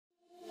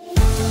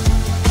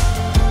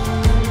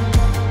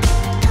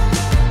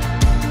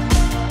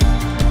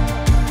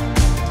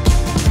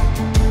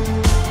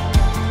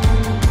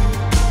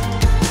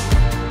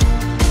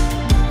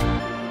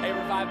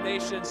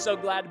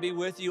glad to be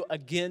with you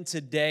again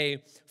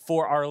today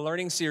for our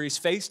learning series,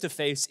 Face to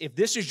Face. If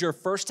this is your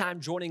first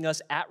time joining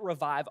us at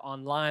Revive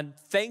Online,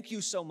 thank you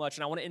so much.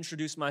 And I want to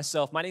introduce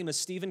myself. My name is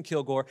Stephen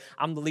Kilgore.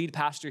 I'm the lead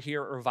pastor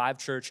here at Revive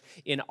Church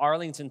in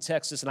Arlington,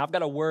 Texas. And I've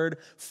got a word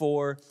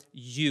for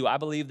you. I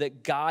believe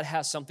that God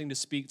has something to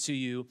speak to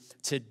you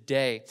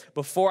today.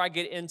 Before I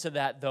get into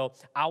that, though,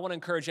 I want to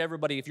encourage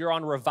everybody, if you're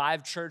on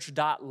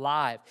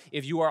revivechurch.live,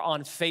 if you are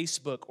on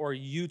Facebook or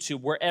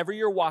YouTube, wherever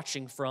you're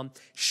watching from,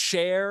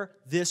 share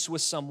this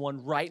with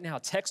someone right now.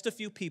 Text a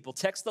few people.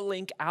 Text the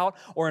link out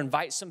or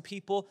invite some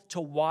people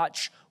to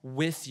watch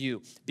with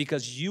you,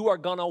 because you are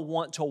going to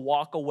want to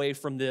walk away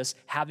from this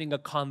having a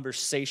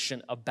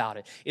conversation about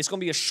it. It's going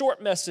to be a short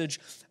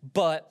message,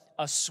 but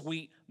a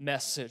sweet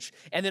message.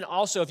 And then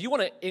also, if you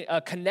want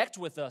to connect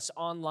with us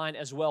online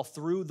as well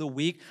through the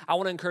week, I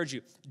want to encourage you,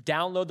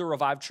 download the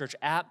Revive Church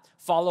app,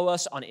 follow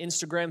us on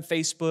Instagram,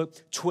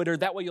 Facebook, Twitter.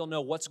 That way you'll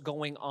know what's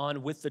going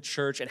on with the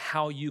church and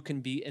how you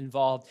can be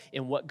involved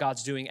in what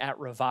God's doing at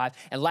Revive.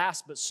 And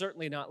last but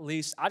certainly not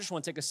least, I just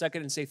want to take a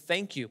second and say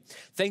thank you.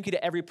 Thank you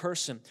to every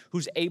person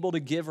who's able to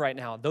give right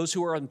now, those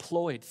who are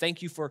employed.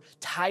 Thank you for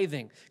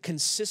tithing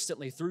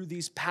consistently through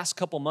these past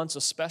couple months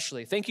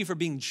especially. Thank you for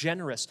being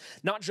generous,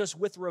 not just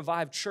with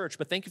Revive Church,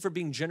 but thank you for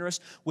being generous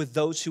with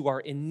those who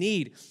are in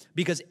need.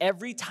 Because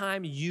every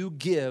time you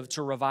give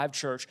to Revive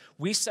Church,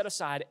 we set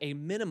aside a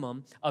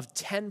minimum of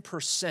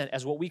 10%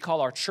 as what we call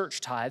our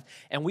church tithe,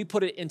 and we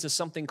put it into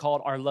something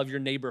called our Love Your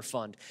Neighbor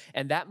Fund.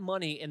 And that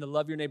money in the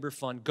Love Your Neighbor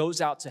Fund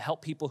goes out to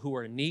help people who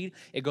are in need.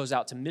 It goes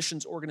out to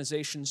missions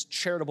organizations,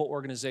 charitable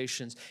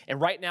organizations.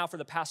 And right now, for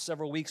the past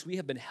several weeks, we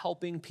have been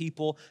helping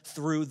people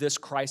through this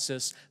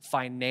crisis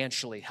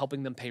financially,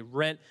 helping them pay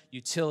rent,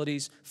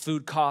 utilities,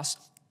 food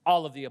costs,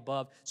 all of the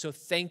above. So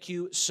thank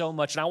you so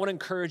much. And I want to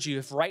encourage you,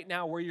 if right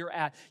now where you're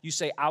at, you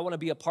say, I want to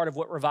be a part of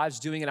what Revive's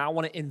doing and I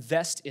want to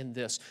invest in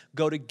this,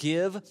 go to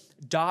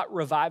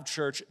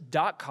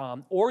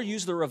give.revivechurch.com or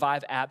use the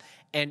Revive app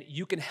and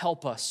you can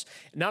help us.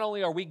 Not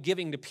only are we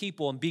giving to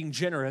people and being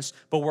generous,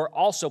 but we're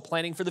also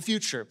planning for the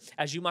future.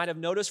 As you might have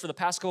noticed, for the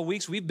past couple of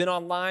weeks, we've been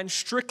online,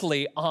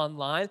 strictly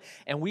online,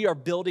 and we are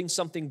building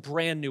something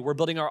brand new. We're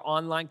building our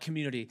online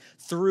community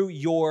through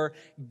your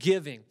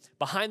giving.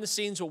 Behind the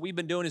scenes, what we've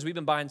been doing is we've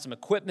been buying some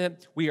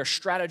equipment. We are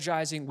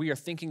strategizing. We are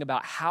thinking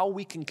about how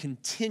we can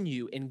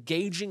continue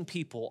engaging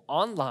people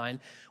online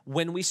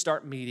when we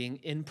start meeting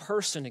in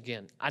person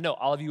again. I know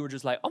all of you were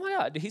just like, oh my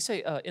God, did he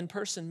say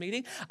in-person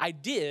meeting? I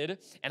did,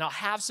 and I'll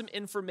have some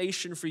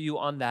information for you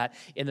on that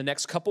in the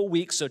next couple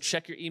weeks. So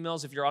check your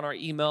emails if you're on our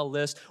email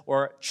list,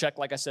 or check,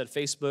 like I said,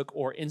 Facebook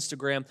or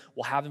Instagram.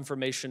 We'll have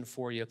information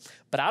for you.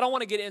 But I don't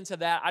want to get into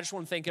that. I just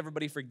want to thank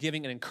everybody for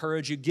giving and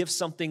encourage you. Give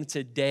something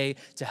today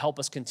to help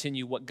us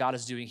continue what God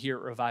is doing here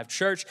at Revive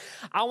Church.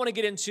 I want to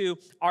get into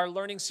our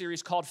learning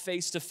series called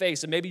Face to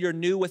Face. And maybe you're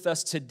new with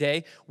us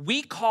today.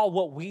 We call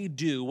what we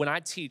do when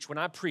I teach, when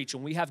I preach,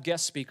 and we have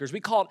guest speakers,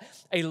 we call it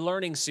a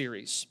learning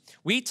series.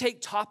 We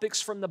take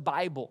topics from the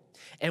Bible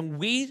and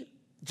we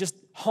just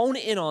hone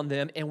in on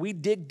them and we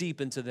dig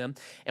deep into them.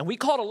 And we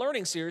call it a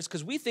learning series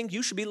because we think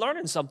you should be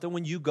learning something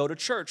when you go to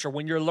church or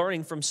when you're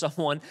learning from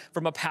someone,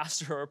 from a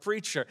pastor or a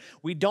preacher.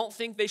 We don't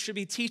think they should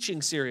be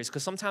teaching series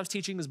because sometimes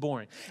teaching is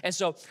boring. And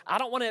so I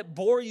don't want to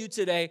bore you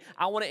today.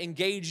 I want to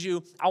engage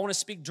you. I want to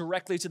speak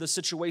directly to the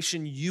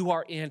situation you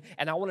are in.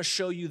 And I want to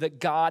show you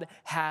that God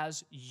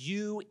has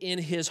you in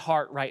his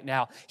heart right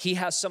now. He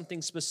has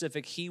something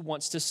specific he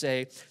wants to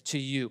say to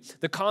you.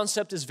 The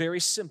concept is very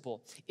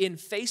simple. In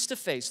Face to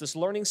Face, this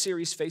learning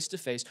series, Face to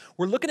Face,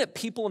 we're looking at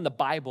people in the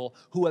Bible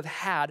who have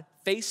had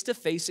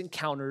face-to-face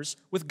encounters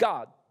with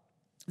God.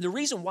 The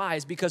reason why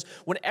is because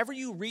whenever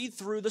you read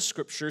through the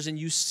scriptures and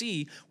you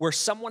see where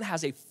someone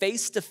has a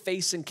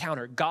face-to-face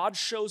encounter, God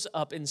shows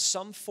up in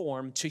some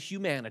form to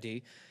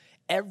humanity,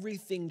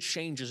 everything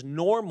changes.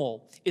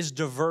 Normal is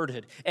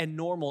diverted and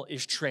normal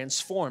is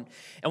transformed.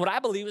 And what I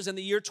believe is in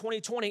the year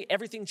 2020,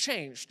 everything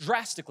changed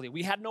drastically.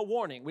 We had no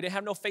warning. We didn't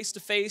have no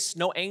face-to-face,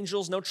 no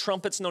angels, no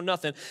trumpets, no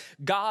nothing.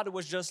 God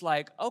was just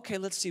like, okay,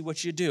 let's see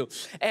what you do.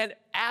 And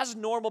as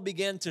normal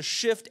began to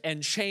shift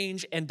and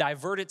change and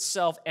divert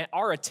itself, and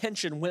our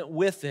attention went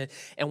with it.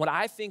 And what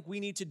I think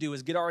we need to do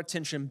is get our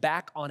attention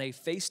back on a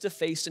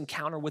face-to-face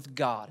encounter with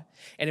God.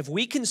 And if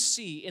we can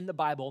see in the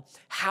Bible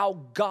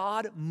how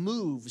God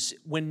moves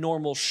when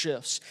normal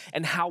shifts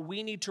and how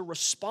we need to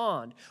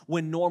respond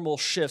when normal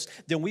shifts,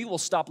 then we will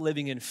stop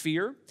living in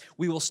fear.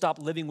 We will stop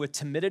living with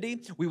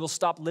timidity. We will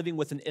stop living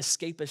with an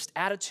escapist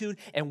attitude,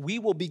 and we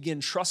will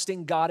begin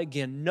trusting God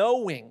again,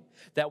 knowing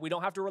that we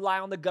don't have to rely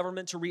on the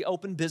government to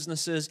reopen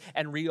businesses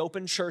and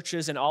reopen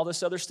churches and all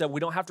this other stuff. We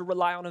don't have to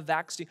rely on a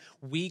vaccine.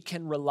 We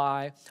can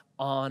rely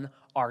on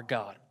our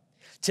God.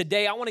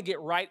 Today, I want to get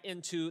right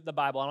into the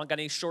Bible. I don't got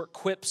any short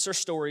quips or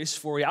stories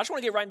for you. I just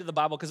want to get right into the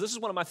Bible because this is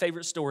one of my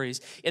favorite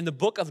stories in the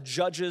book of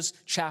Judges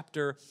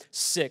chapter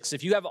 6.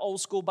 If you have an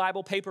old school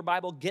Bible, paper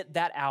Bible, get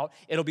that out.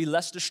 It'll be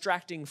less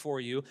distracting for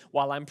you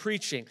while I'm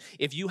preaching.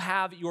 If you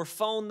have your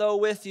phone, though,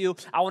 with you,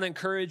 I want to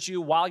encourage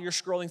you while you're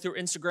scrolling through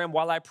Instagram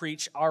while I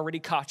preach, I already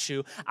caught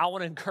you. I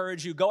want to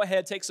encourage you, go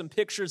ahead, take some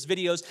pictures,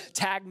 videos,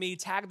 tag me,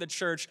 tag the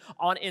church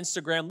on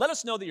Instagram. Let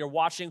us know that you're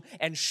watching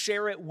and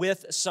share it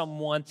with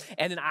someone.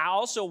 And then I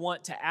also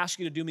want to ask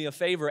you to do me a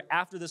favor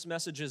after this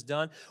message is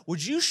done.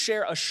 Would you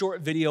share a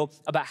short video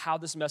about how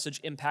this message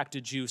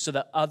impacted you so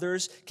that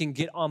others can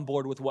get on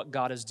board with what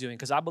God is doing?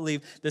 Because I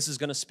believe this is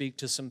going to speak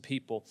to some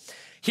people.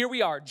 Here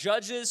we are,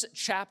 Judges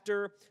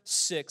chapter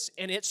 6,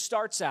 and it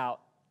starts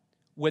out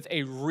with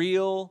a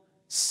real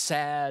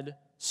sad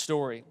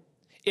story.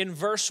 In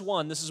verse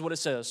 1, this is what it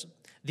says.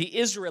 The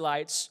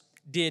Israelites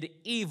did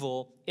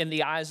evil in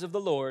the eyes of the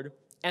Lord,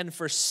 and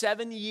for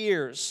 7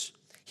 years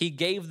He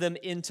gave them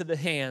into the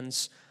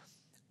hands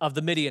of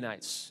the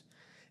Midianites.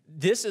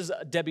 This is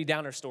a Debbie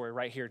Downer story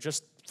right here,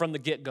 just from the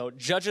get-go.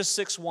 Judges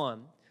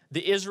 6:1.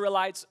 The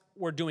Israelites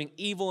were doing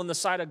evil in the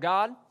sight of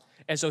God,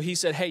 and so He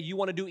said, hey, you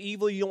want to do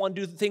evil? You don't want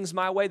to do things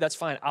my way? That's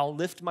fine. I'll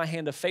lift my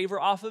hand of favor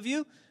off of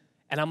you,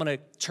 and I'm going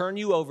to turn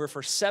you over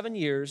for 7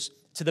 years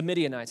to the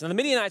Midianites. Now, the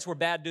Midianites were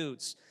bad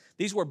dudes.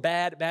 These were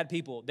bad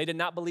people. They did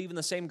not believe in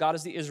the same God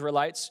as the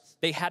Israelites.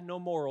 They had no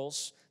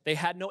morals. They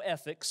had no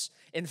ethics.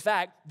 In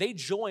fact, they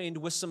joined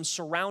with some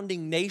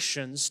surrounding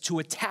nations to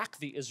attack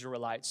the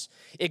Israelites.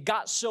 It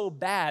got so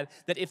bad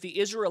that if the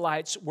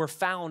Israelites were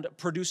found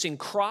producing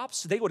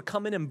crops, they would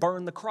come in and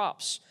burn the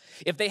crops.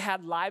 If they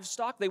had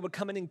livestock, they would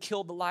come in and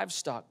kill the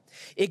livestock.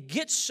 It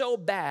gets so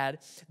bad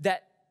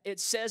that it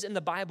says in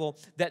the Bible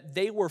that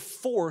they were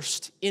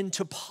forced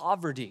into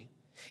poverty.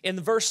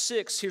 In verse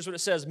 6, here's what it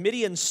says.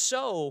 Midian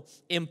so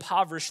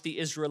impoverished the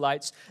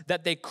Israelites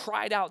that they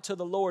cried out to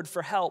the Lord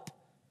for help.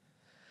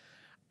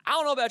 I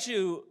don't know about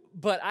you,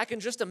 but I can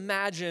just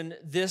imagine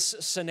this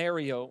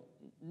scenario.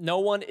 No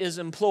one is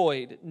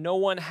employed. No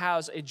one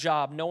has a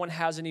job. No one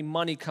has any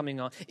money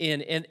coming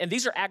in. And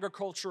these are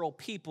agricultural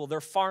people.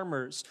 They're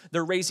farmers.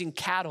 They're raising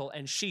cattle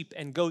and sheep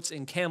and goats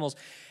and camels.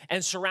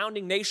 And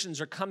surrounding nations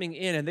are coming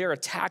in and they're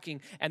attacking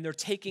and they're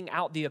taking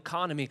out the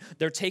economy.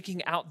 They're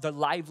taking out the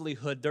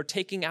livelihood. They're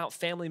taking out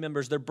family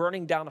members. They're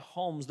burning down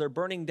homes. They're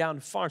burning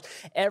down farms.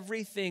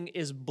 Everything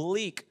is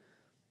bleak.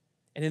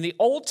 And in the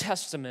Old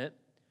Testament,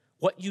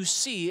 what you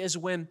see is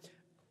when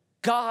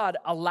God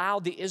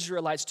allowed the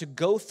Israelites to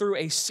go through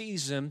a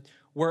season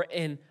where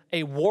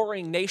a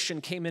warring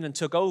nation came in and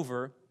took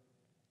over,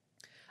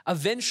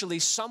 eventually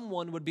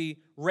someone would be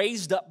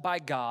raised up by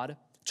God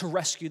to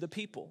rescue the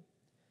people.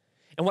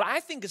 And what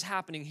I think is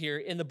happening here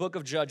in the book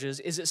of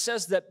Judges is it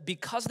says that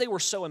because they were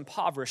so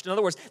impoverished, in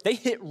other words, they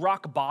hit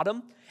rock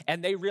bottom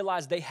and they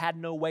realized they had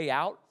no way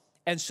out,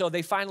 and so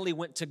they finally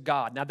went to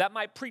God. Now that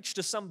might preach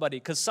to somebody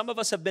because some of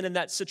us have been in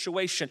that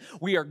situation.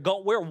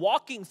 We're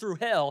walking through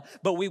hell,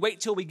 but we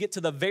wait till we get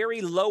to the very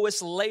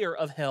lowest layer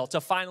of hell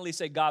to finally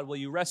say, God, will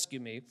you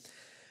rescue me?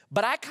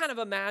 But I kind of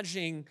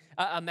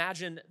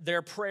imagine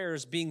their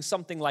prayers being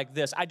something like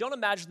this. I don't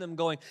imagine them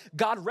going,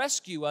 God,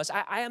 rescue us.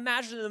 I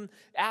imagine them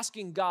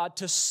asking God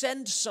to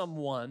send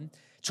someone,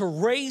 to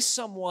raise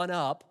someone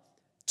up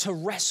to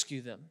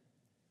rescue them.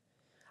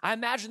 I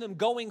imagine them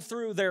going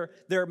through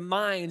their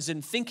minds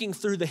and thinking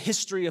through the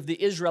history of the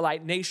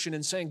Israelite nation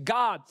and saying,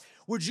 God,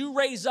 would you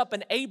raise up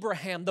an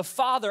Abraham, the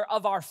father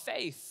of our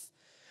faith?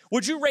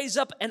 Would you raise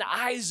up an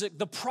Isaac,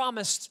 the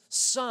promised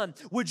son?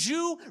 Would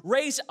you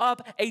raise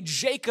up a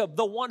Jacob,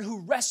 the one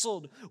who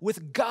wrestled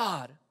with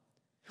God?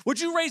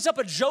 Would you raise up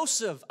a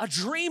Joseph, a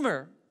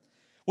dreamer?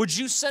 Would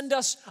you send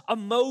us a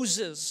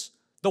Moses,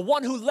 the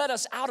one who led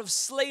us out of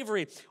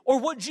slavery? Or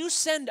would you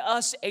send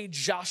us a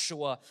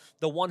Joshua,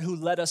 the one who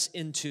led us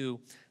into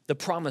the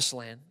promised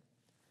land?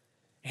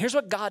 Here's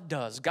what God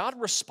does. God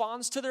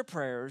responds to their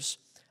prayers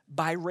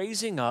by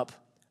raising up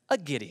a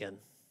Gideon.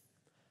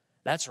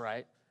 That's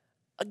right,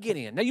 a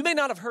Gideon. Now, you may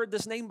not have heard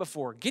this name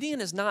before.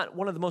 Gideon is not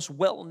one of the most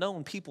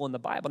well-known people in the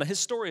Bible. Now, his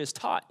story is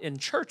taught in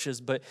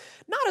churches, but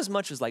not as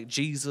much as like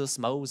Jesus,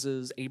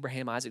 Moses,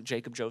 Abraham, Isaac,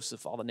 Jacob,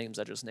 Joseph, all the names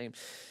I just named.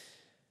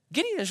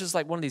 Gideon is just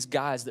like one of these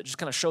guys that just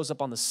kind of shows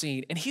up on the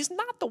scene, and he's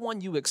not the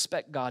one you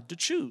expect God to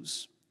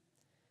choose.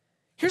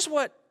 Here's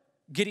what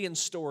Gideon's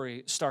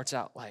story starts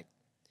out like.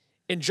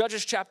 In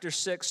Judges chapter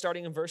 6,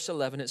 starting in verse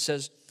 11, it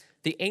says,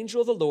 the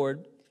angel of the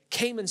Lord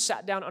came and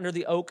sat down under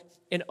the oak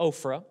in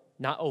Ophrah,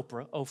 not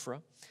Oprah,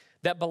 Ophrah,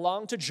 that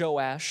belonged to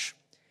Joash,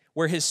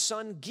 where his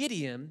son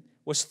Gideon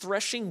was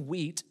threshing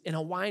wheat in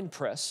a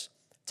winepress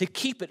to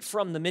keep it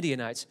from the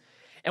Midianites.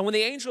 And when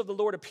the angel of the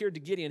Lord appeared to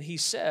Gideon, he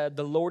said,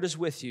 the Lord is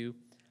with you,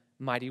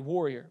 mighty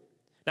warrior.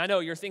 Now, I know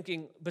you're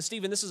thinking, but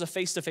Stephen, this is a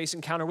face-to-face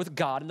encounter with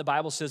God, and the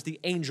Bible says the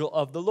angel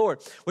of the Lord.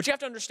 What you have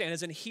to understand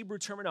is in Hebrew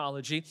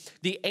terminology,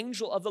 the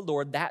angel of the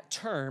Lord, that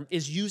term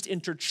is used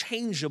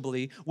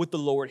interchangeably with the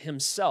Lord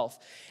himself.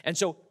 And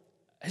so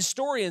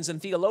Historians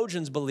and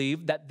theologians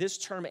believe that this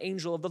term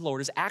angel of the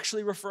Lord is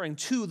actually referring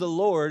to the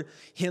Lord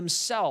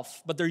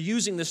himself, but they're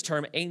using this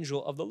term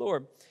angel of the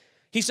Lord.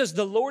 He says,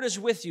 the Lord is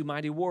with you,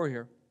 mighty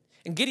warrior.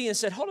 And Gideon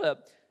said, hold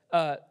up,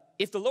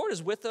 if the Lord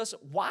is with us,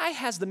 why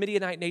has the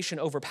Midianite nation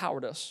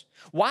overpowered us?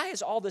 Why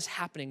is all this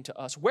happening to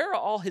us? Where are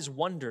all his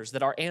wonders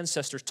that our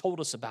ancestors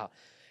told us about?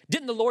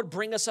 Didn't the Lord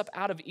bring us up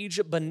out of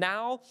Egypt? But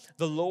now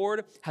the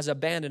Lord has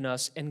abandoned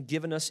us and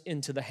given us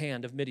into the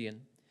hand of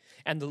Midian.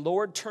 And the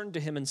Lord turned to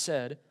him and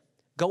said,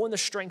 go in the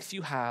strength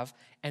you have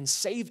and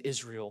save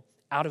Israel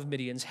out of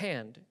Midian's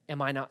hand.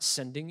 Am I not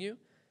sending you?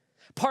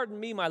 Pardon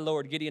me, my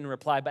Lord, Gideon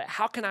replied, but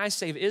how can I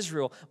save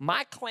Israel?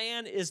 My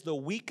clan is the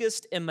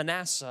weakest in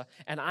Manasseh,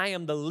 and I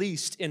am the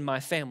least in my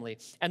family.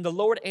 And the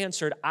Lord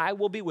answered, I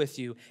will be with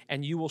you,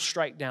 and you will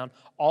strike down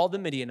all the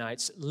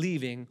Midianites,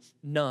 leaving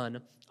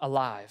none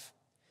alive.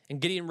 And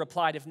Gideon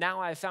replied, if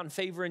now I have found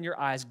favor in your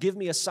eyes, give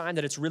me a sign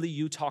that it's really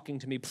you talking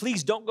to me.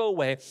 Please don't go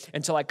away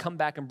until I come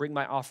back and bring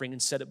my offering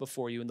and set it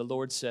before you. And the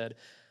Lord said,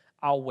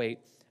 I'll wait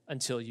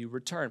until you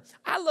return.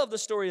 I love the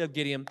story of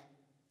Gideon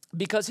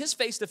because his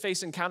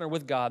face-to-face encounter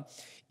with God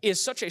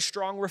is such a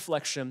strong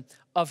reflection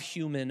of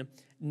human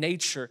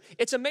nature.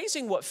 It's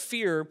amazing what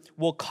fear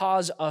will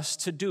cause us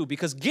to do,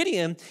 because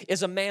Gideon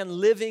is a man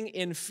living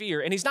in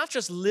fear. And he's not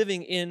just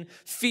living in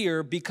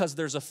fear because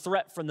there's a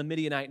threat from the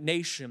Midianite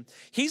nation.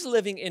 He's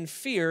living in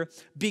fear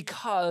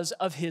because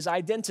of his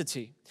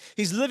identity.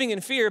 He's living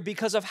in fear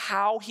because of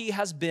how he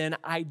has been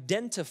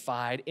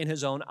identified in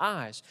his own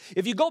eyes.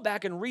 If you go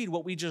back and read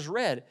what we just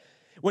read,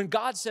 when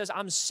God says,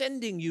 I'm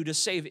sending you to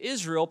save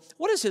Israel,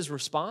 what is his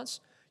response?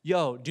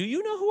 Yo, do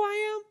you know who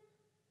I am?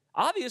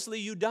 Obviously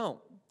you don't,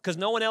 because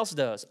no one else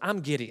does. I'm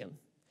Gideon.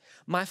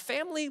 My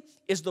family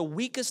is the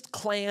weakest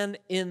clan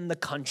in the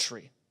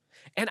country,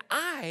 and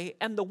I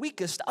am the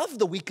weakest of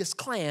the weakest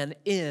clan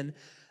in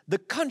the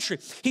country.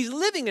 He's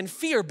living in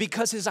fear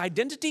because his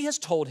identity has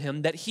told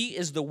him that he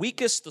is the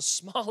weakest, the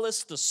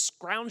smallest, the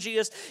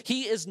scroungiest.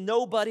 He is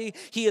nobody.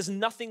 He is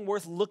nothing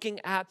worth looking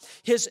at.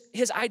 His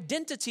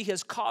identity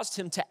has caused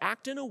him to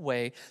act in a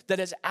way that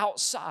is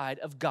outside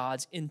of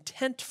God's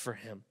intent for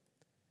him.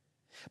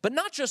 But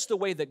not just the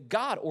way that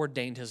God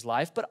ordained his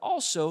life, but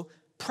also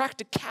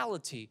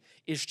practicality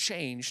is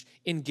changed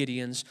in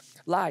Gideon's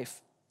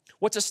life.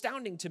 What's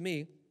astounding to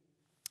me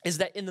is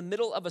that in the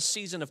middle of a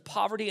season of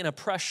poverty and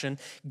oppression,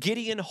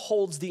 Gideon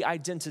holds the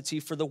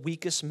identity for the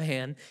weakest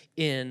man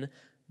in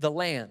the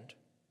land.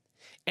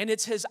 And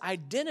it's his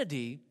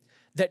identity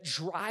that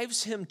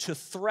drives him to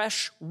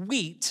thresh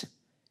wheat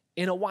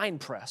in a wine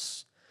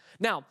press.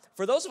 Now,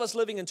 for those of us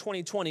living in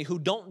 2020 who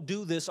don't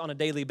do this on a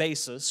daily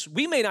basis,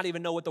 we may not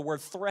even know what the word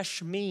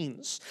thresh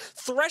means.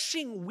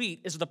 Threshing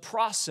wheat is the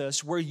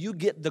process where you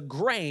get the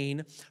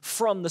grain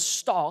from the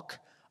stalk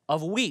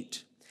of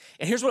wheat.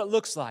 And here's what it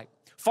looks like.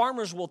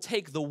 Farmers will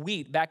take the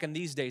wheat, back in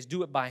these days,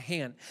 do it by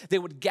hand. They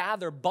would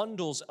gather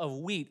bundles of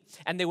wheat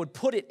and they would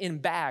put it in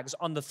bags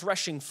on the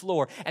threshing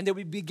floor, and they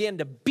would begin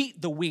to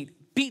beat the wheat.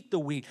 Beat the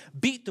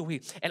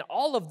wheat, and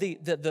all of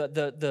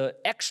the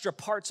extra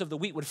parts of the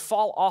wheat would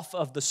fall off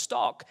of the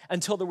stalk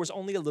until there was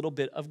only a little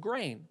bit of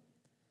grain.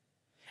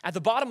 At the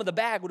bottom of the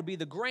bag would be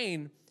the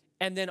grain,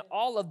 and then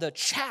all of the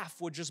chaff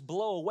would just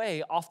blow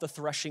away off the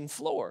threshing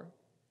floor.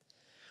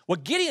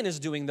 What Gideon is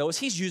doing, though, is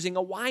he's using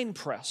a wine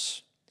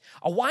press.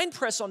 A wine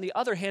press, on the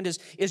other hand,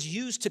 is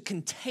used to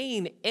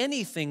contain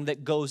anything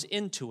that goes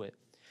into it.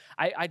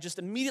 I just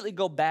immediately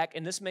go back,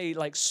 and this may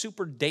like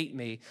super date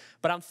me,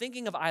 but I'm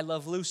thinking of I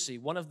Love Lucy,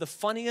 one of the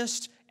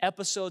funniest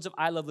episodes of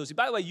I Love Lucy.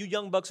 By the way, you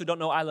young bucks who don't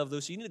know I Love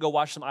Lucy, you need to go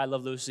watch some I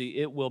Love Lucy.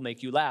 It will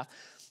make you laugh.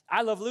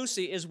 I Love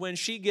Lucy is when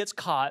she gets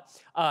caught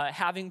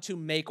having to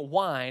make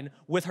wine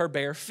with her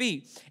bare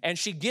feet. And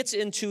she gets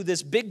into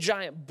this big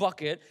giant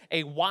bucket,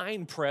 a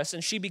wine press,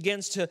 and she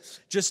begins to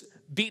just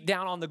beat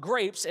down on the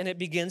grapes, and it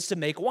begins to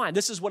make wine.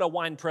 This is what a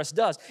wine press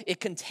does. It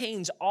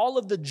contains all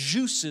of the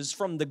juices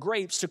from the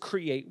grapes to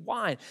create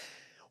wine.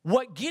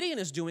 What Gideon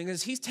is doing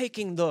is he's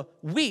taking the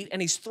wheat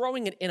and he's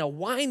throwing it in a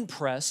wine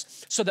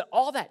press so that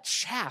all that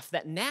chaff,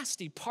 that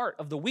nasty part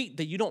of the wheat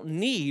that you don't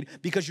need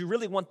because you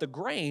really want the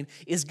grain,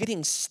 is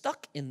getting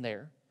stuck in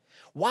there.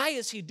 Why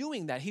is he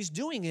doing that? He's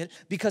doing it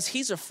because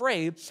he's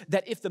afraid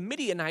that if the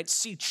Midianites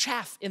see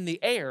chaff in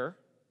the air,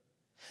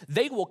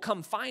 they will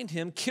come find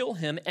him, kill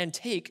him, and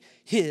take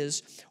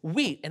his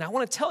wheat. And I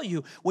want to tell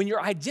you, when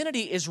your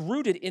identity is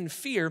rooted in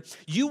fear,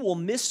 you will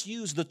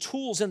misuse the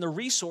tools and the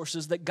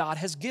resources that God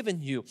has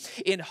given you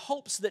in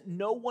hopes that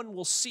no one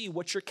will see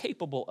what you're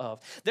capable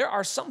of. There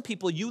are some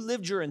people, you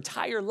lived your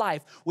entire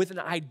life with an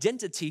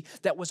identity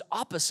that was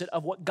opposite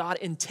of what God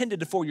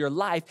intended for your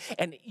life,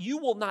 and you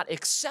will not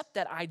accept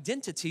that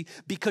identity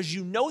because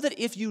you know that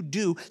if you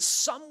do,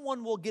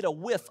 someone will get a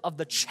whiff of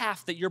the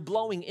chaff that you're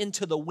blowing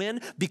into the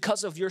wind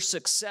because of your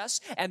success,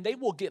 and they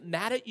will get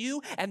mad at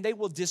you, and they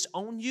will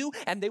disown you,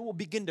 and they will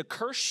begin to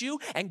curse you,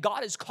 and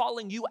God is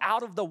calling you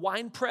out of the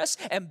wine press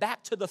and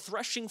back to the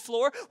threshing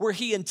floor where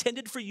he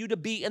intended for you to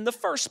be in the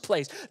first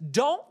place.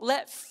 Don't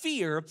let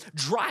fear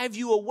drive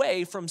you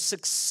away from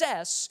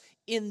success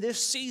in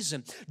this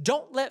season.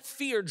 Don't let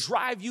fear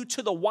drive you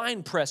to the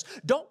wine press.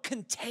 Don't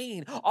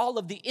contain all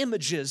of the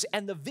images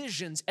and the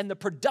visions and the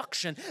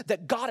production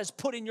that God has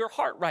put in your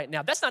heart right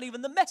now. That's not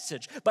even the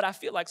message, but I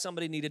feel like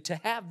somebody needed to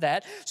have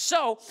that.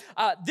 So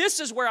this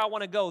is where I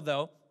want to go,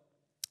 though.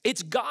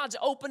 It's God's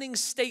opening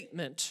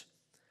statement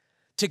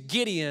to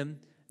Gideon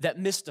that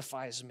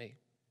mystifies me.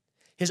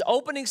 His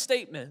opening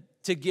statement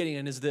to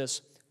Gideon is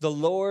this: the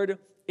Lord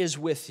is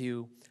with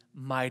you,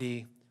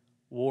 mighty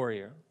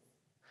warrior.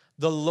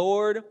 The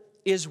Lord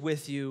is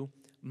with you,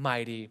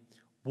 mighty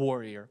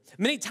warrior.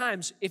 Many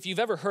times, if you've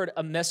ever heard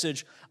a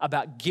message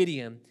about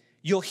Gideon,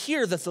 you'll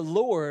hear that the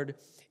Lord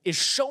is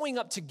showing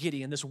up to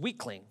Gideon, this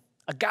weakling,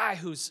 a guy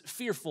who's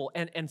fearful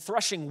and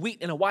threshing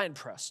wheat in a wine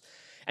press.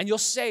 And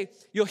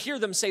you'll hear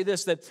them say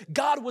this, that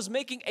God was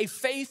making a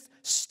faith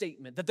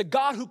statement, that the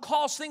God who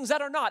calls things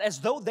that are not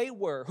as though they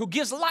were, who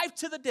gives life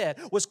to the dead,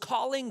 was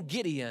calling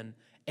Gideon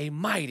a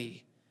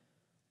mighty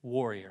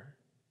warrior.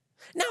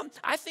 Now,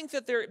 I think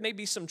that there may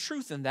be some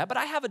truth in that, but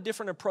I have a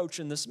different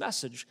approach in this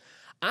message.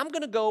 I'm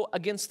going to go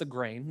against the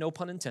grain, no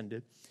pun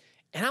intended,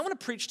 and I want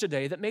to preach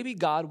today that maybe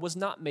God was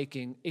not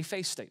making a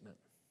faith statement.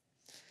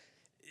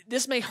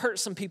 This may hurt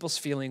some people's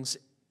feelings.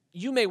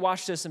 You may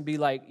watch this and be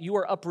like, you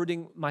are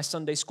uprooting my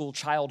Sunday school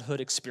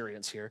childhood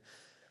experience here.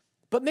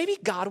 But maybe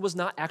God was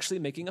not actually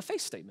making a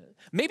faith statement.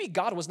 Maybe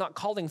God was not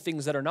calling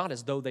things that are not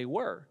as though they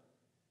were.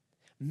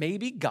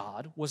 Maybe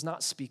God was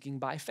not speaking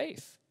by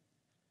faith.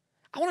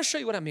 I want to show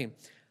you what I mean.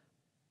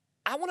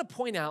 I want to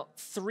point out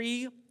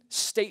 3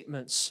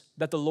 statements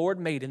that the Lord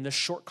made in this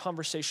short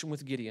conversation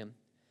with Gideon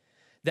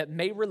that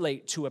may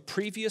relate to a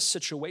previous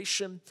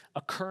situation,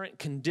 a current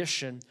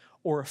condition,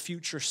 or a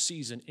future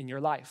season in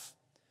your life.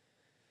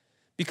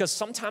 Because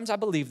sometimes I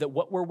believe that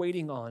what we're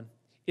waiting on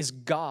is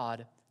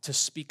God to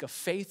speak a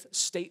faith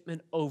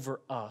statement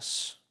over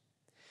us.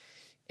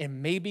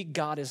 And maybe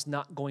God is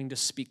not going to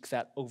speak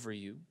that over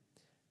you.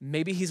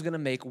 Maybe he's going to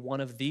make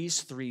one of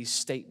these 3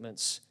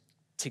 statements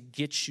to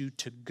get you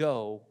to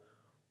go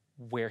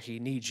where he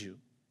needs you.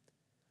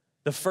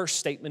 The first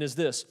statement is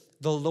this: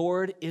 the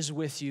Lord is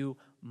with you,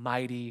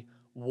 mighty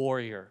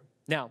warrior.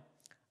 Now,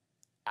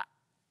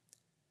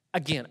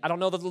 again, I don't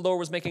know that the Lord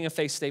was making a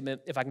faith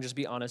statement, if I can just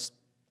be honest.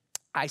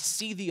 I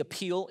see the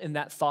appeal in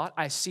that thought.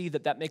 I see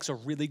that that makes a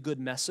really good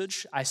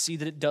message. I see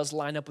that it does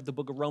line up with the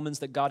book of Romans,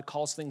 that God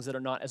calls things that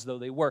are not as though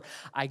they were.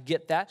 I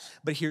get that,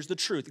 but here's the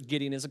truth.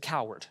 Gideon is a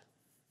coward.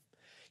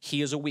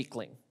 He is a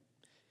weakling.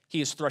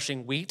 He is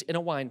threshing wheat in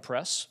a wine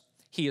press.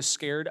 He is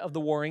scared of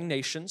the warring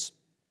nations.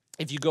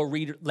 If you go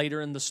read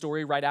later in the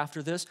story right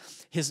after this,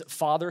 his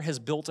father has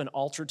built an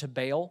altar to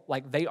Baal.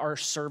 Like, they are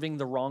serving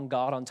the wrong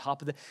God on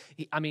top of it.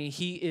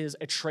 He is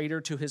a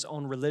traitor to his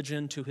own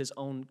religion, to his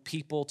own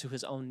people, to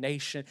his own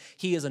nation.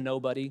 He is a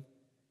nobody.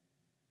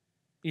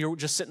 You're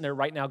just sitting there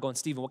right now going,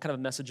 Stephen, what kind of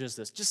a message is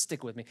this? Just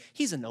stick with me.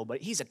 He's a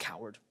nobody. He's a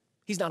coward.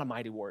 He's not a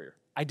mighty warrior.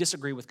 I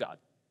disagree with God.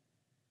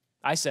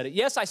 I said it.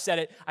 Yes, I said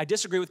it. I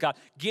disagree with God.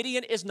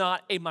 Gideon is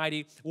not a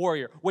mighty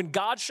warrior. When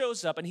God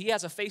shows up and he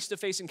has a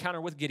face-to-face encounter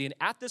with Gideon,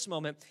 at this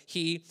moment,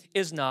 he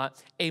is not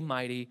a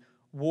mighty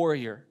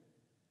warrior.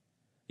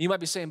 You might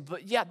be saying,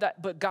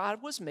 but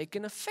God was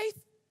making a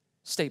faith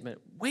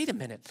statement. Wait a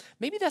minute.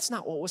 Maybe that's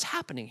not what was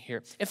happening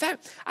here. In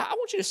fact, I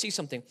want you to see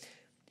something.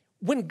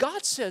 When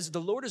God says,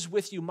 the Lord is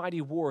with you, mighty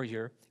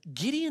warrior,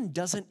 Gideon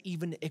doesn't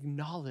even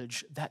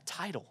acknowledge that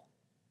title.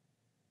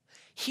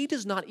 He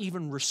does not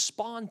even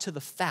respond to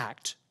the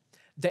fact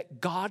that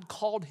God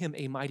called him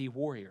a mighty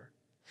warrior.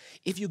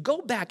 If you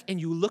go back and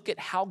you look at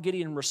how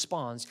Gideon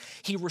responds,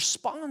 he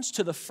responds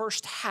to the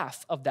first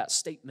half of that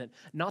statement,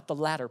 not the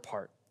latter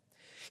part.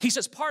 He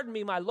says, pardon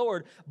me, my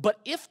Lord, but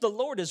if the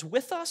Lord is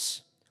with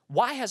us,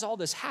 why has all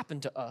this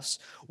happened to us?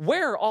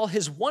 Where are all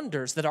his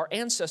wonders that our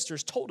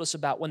ancestors told us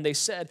about when they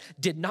said,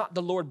 did not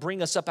the Lord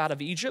bring us up out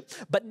of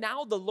Egypt? But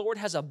now the Lord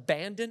has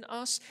abandoned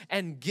us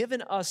and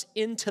given us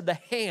into the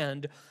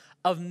hand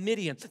of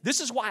Midian. This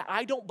is why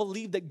I don't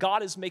believe that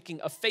God is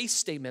making a faith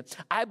statement.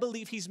 I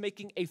believe he's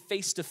making a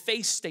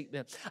face-to-face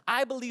statement.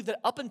 I believe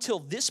that up until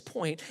this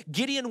point,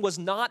 Gideon was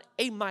not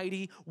a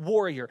mighty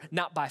warrior,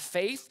 not by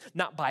faith,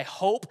 not by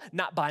hope,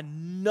 not by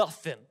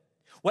nothing.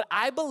 What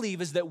I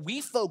believe is that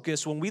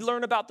when we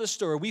learn about this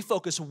story, we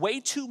focus way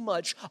too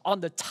much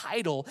on the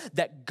title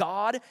that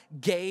God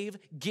gave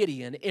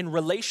Gideon in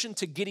relation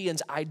to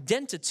Gideon's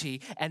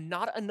identity, and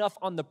not enough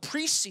on the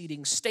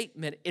preceding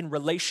statement in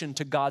relation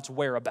to God's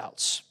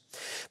whereabouts.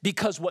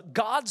 Because what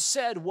God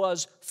said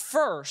was,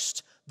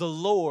 first, the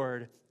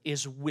Lord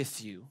is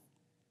with you.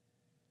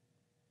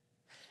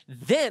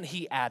 Then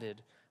he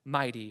added,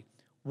 mighty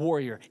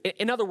warrior.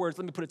 In other words,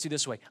 let me put it to you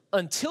this way.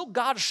 Until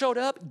God showed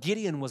up,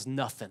 Gideon was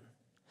nothing.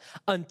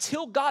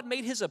 Until God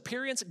made his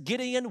appearance,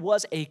 Gideon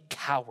was a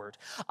coward.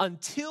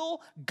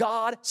 Until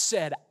God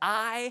said,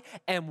 I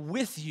am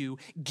with you,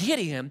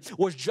 Gideon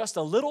was just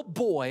a little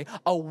boy,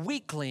 a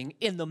weakling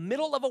in the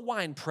middle of a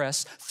wine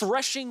press,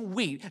 threshing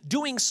wheat,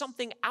 doing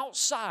something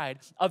outside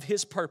of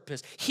his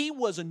purpose. He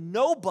was a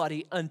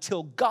nobody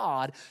until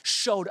God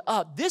showed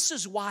up. This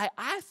is why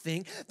I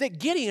think that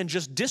Gideon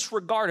just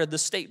disregarded the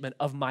statement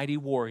of mighty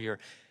warrior.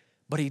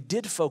 But he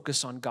did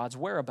focus on God's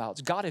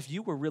whereabouts. God, if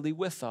you were really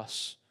with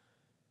us,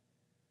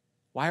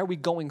 why are we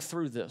going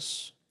through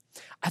this?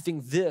 I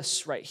think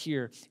this right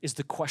here is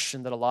the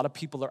question that a lot of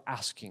people are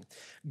asking.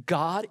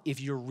 God,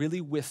 if you're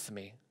really with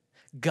me,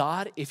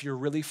 God, if you're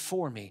really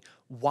for me,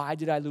 why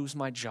did I lose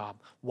my job?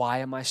 Why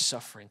am I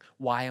suffering?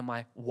 Why am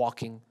I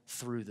walking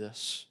through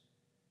this?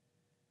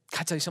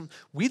 Can I tell you something?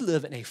 We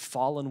live in a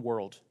fallen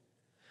world.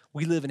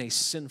 We live in a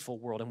sinful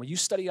world. And when you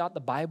study out the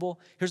Bible,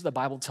 here's what the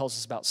Bible tells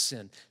us about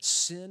sin.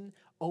 Sin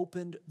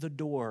opened the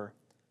door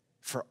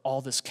for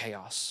all this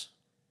chaos.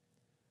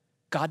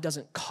 God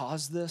doesn't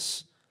cause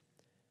this.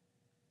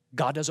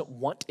 God doesn't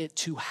want it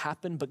to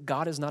happen, but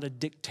God is not a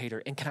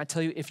dictator. And can I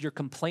tell you, if your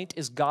complaint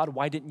is, God,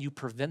 why didn't you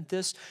prevent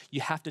this?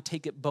 You have to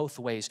take it both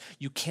ways.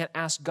 You can't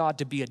ask God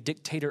to be a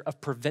dictator of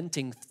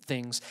preventing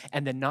things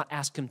and then not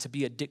ask him to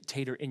be a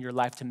dictator in your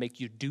life to make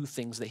you do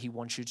things that he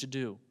wants you to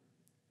do.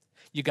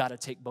 You got to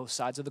take both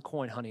sides of the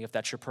coin, honey, if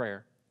that's your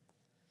prayer.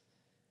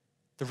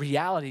 The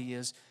reality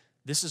is,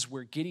 this is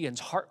where Gideon's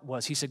heart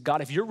was. He said,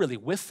 God, if you're really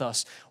with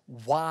us,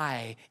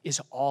 why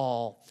is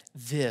all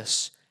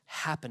this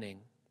happening?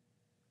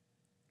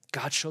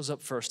 God shows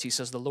up first. He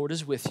says, the Lord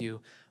is with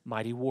you,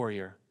 mighty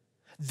warrior.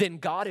 Then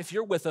God, if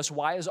you're with us,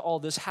 why is all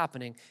this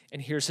happening?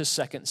 And here's his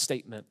second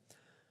statement.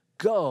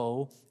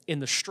 Go in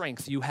the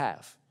strength you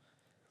have.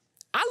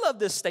 I love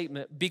this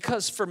statement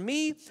because for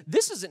me,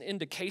 this is an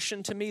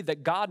indication to me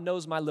that God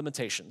knows my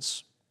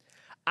limitations.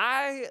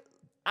 I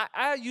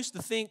used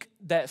to think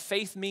that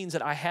faith means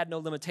that I had no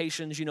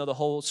limitations. You know, the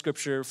whole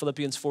scripture,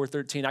 Philippians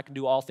 4:13, I can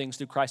do all things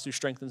through Christ who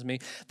strengthens me.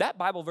 That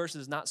Bible verse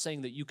is not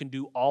saying that you can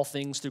do all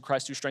things through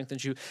Christ who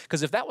strengthens you,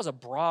 because if that was a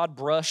broad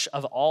brush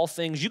of all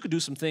things, you could do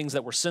some things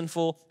that were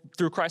sinful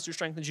through Christ who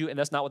strengthens you, and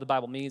that's not what the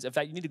Bible means. In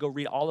fact, you need to go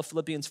read all of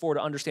Philippians 4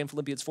 to understand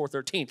Philippians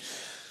 4:13.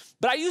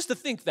 But I used to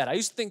think that. I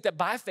used to think that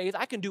by faith,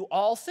 I can do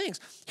all things.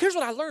 Here's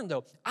what I learned,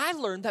 though. I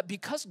learned that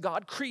because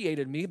God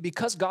created me,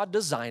 because God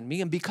designed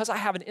me, and because I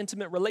have an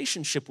intimate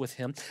relationship with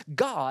him,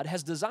 God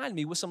has designed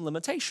me with some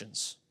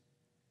limitations.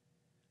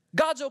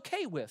 God's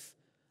okay with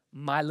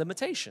my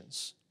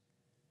limitations.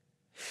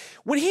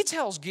 When he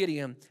tells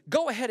Gideon,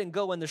 go ahead and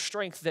go in the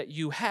strength that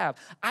you have,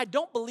 I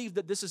don't believe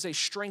that this is a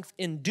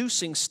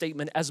strength-inducing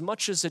statement as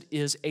much as it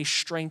is a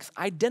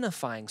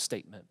strength-identifying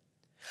statement.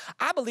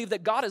 I believe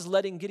that God is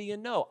letting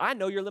Gideon know, I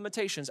know your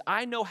limitations.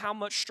 I know how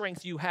much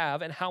strength you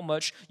have and how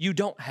much you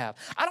don't have.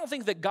 I don't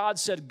think that God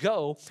said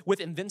go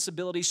with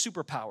invincibility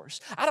superpowers.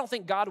 I don't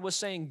think God was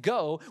saying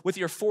go with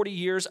your 40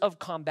 years of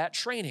combat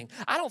training.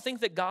 I don't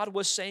think that God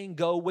was saying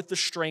go with the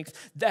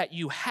strength that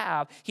you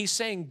have. He's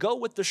saying go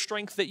with the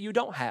strength that you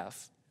don't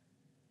have.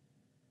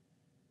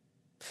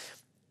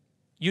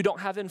 You don't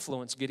have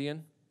influence,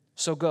 Gideon,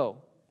 so go.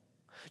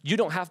 You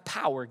don't have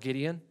power,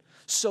 Gideon,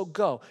 so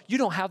go. You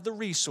don't have the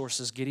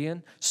resources,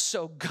 Gideon,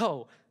 so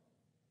go.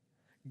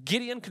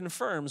 Gideon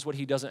confirms what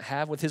he doesn't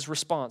have with his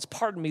response.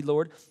 Pardon me,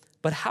 Lord,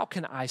 but how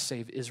can I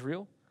save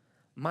Israel?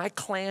 My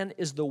clan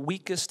is the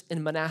weakest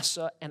in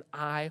Manasseh, and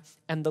I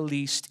am the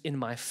least in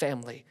my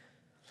family.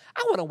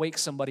 I want to wake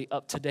somebody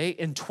up today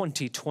in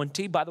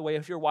 2020. By the way,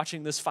 if you're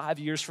watching this 5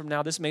 years from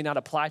now, this may not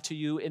apply to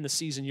you in the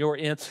season you're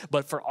in,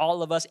 but for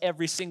all of us,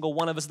 every single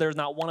one of us, there's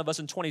not one of us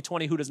in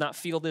 2020 who does not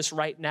feel this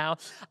right now.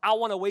 I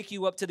want to wake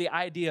you up to the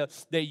idea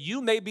that you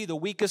may be the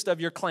weakest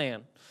of your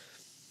clan.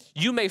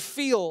 You may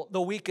feel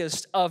the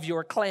weakest of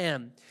your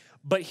clan.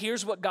 But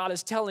here's what God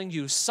is telling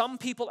you. Some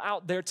people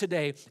out there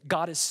today,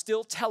 God is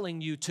still telling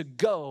you to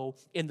go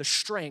in the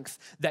strength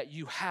that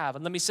you have.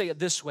 And let me say it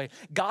this way.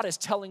 God is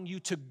telling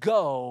you to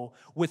go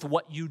with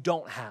what you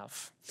don't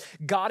have.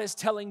 God is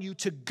telling you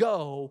to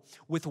go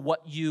with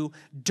what you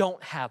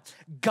don't have.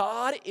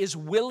 God is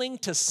willing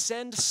to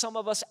send some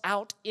of us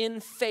out in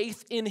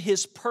faith, in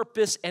his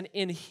purpose, and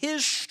in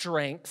his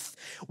strength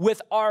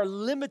with our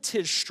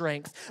limited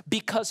strength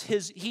because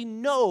he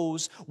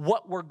knows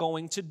what we're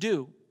going to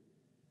do.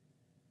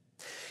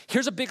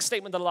 Here's a big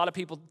statement that a lot of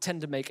people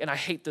tend to make, and I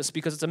hate this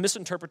because it's a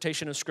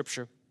misinterpretation of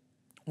Scripture.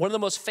 One of the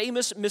most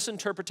famous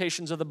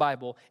misinterpretations of the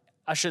Bible,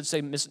 I should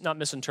say not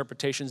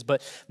misinterpretations,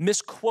 but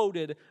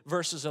misquoted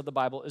verses of the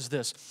Bible is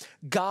this.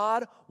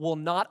 God will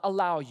not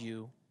allow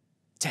you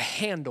to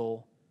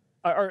handle,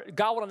 or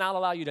God will not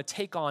allow you to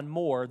take on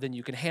more than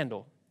you can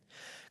handle.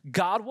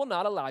 God will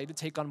not allow you to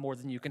take on more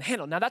than you can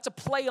handle. Now, that's a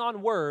play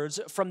on words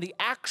from the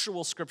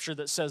actual scripture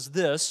that says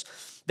this,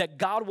 that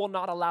God will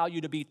not allow you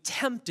to be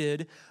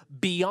tempted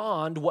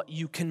beyond what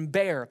you can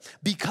bear.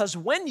 Because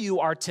when you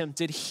are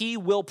tempted, he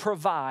will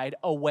provide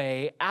a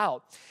way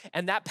out.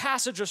 And that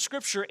passage of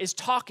scripture is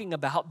talking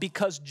about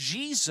because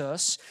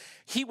Jesus,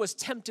 he was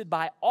tempted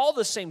by all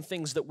the same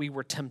things that we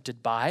were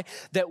tempted by,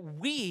 that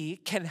we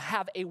can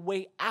have a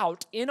way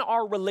out in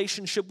our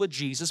relationship with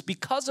Jesus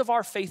because of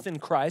our faith in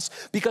Christ,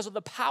 because of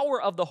the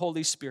power of the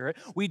Holy Spirit.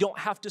 We don't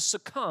have to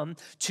succumb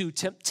to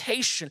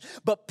temptation.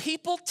 But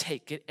people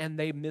take it and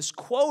they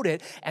misquote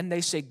it and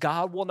they say,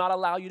 God will not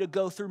allow you to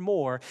go through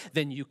more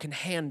than you can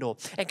handle.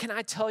 And can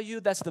I tell you,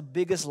 that's the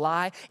biggest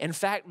lie. In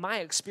fact, my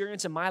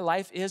experience in my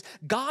life is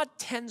God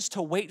tends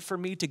to wait for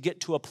me to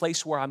get to a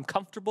place where I'm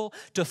comfortable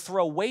to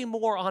throw way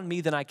more on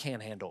me than I can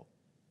handle.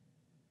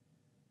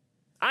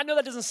 I know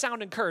that doesn't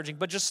sound encouraging,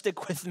 but just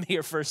stick with me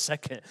here for a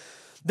second.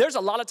 There's a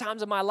lot of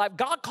times in my life,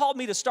 God called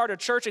me to start a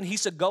church and he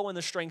said, go in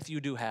the strength you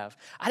do have.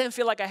 I didn't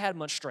feel like I had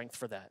much strength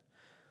for that.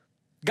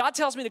 God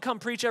tells me to come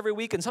preach every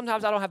week and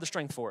sometimes I don't have the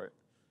strength for it.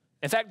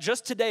 In fact,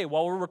 just today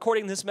while we're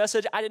recording this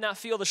message, I did not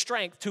feel the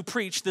strength to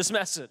preach this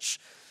message.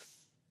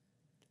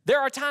 There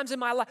are times in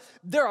my life,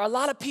 there are a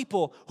lot of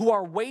people who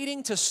are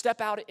waiting to step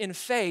out in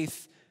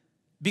faith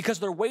because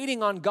they're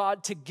waiting on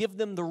God to give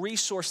them the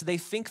resource they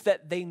think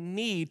that they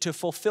need to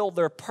fulfill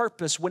their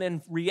purpose, when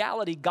in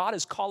reality, God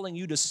is calling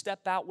you to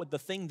step out with the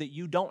thing that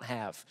you don't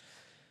have,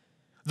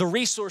 the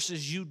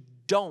resources you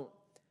don't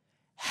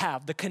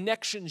have, the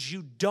connections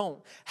you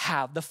don't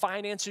have, the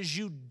finances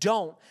you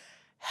don't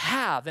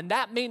have. And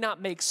that may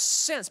not make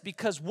sense,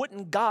 because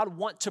wouldn't God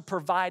want to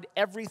provide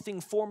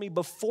everything for me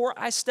before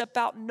I step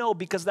out? No,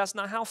 because that's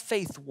not how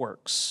faith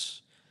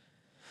works.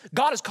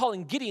 God is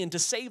calling Gideon to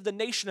save the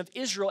nation of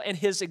Israel, and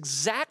his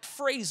exact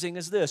phrasing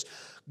is this: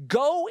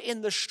 go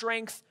in the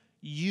strength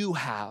you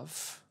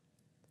have.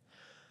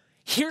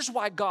 Here's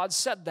why God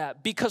said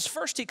that. Because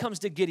first he comes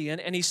to Gideon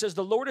and he says,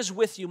 the Lord is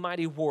with you,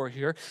 mighty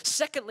warrior.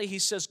 Secondly, he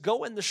says,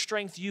 go in the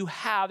strength you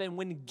have. And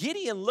when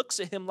Gideon looks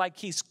at him like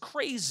he's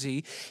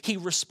crazy, he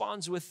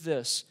responds with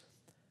this: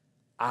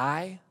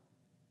 I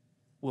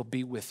will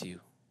be with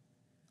you.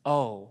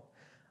 Oh,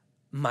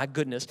 my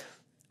goodness.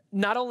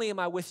 Not only am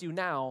I with you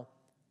now,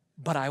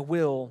 but I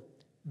will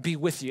be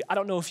with you. I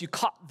don't know if you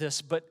caught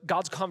this, but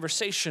God's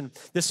conversation,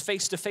 this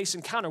face-to-face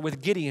encounter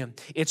with Gideon,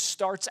 it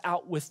starts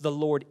out with the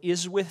Lord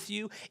is with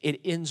you.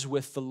 It ends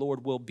with the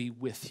Lord will be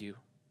with you.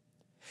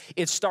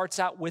 It starts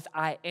out with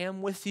I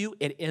am with you.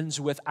 It ends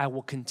with I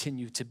will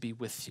continue to be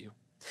with you.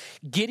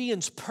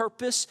 Gideon's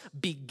purpose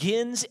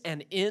begins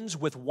and ends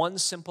with one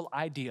simple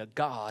idea: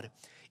 God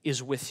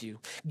is with you.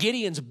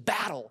 Gideon's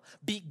battle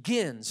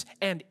begins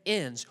and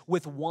ends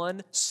with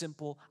one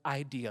simple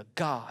idea: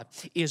 God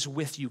is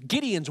with you.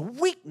 Gideon's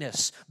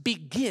weakness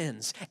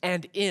begins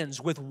and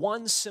ends with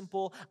one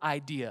simple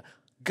idea: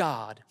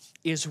 God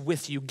is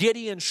with you.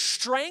 Gideon's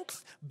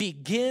strength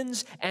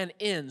begins and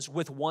ends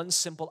with one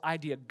simple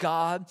idea: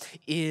 God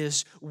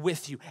is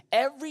with you.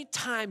 Every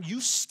time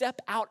you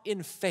step out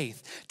in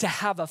faith to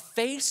have a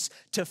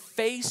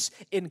face-to-face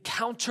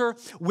encounter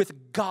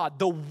with God,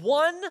 the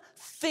one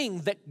thing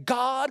that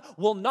God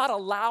will not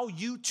allow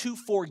you to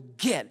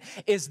forget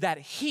is that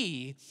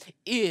He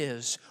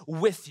is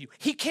with you.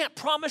 He can't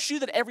promise you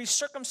that every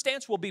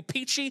circumstance will be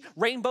peachy,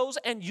 rainbows,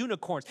 and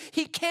unicorns.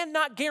 He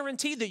cannot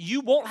guarantee that you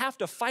won't have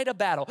to fight a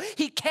battle.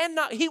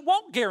 He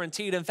won't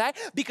guarantee it, in fact,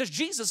 because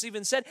Jesus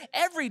even said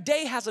every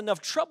day has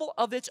enough trouble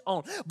of its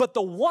own. But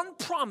the one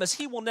promise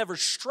He will never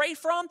stray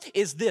from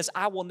is this: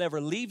 I will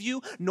never leave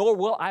you, nor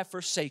will I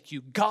forsake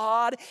you.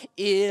 God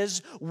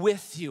is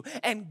with you.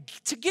 And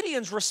to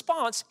Gideon's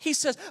response, he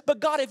says, but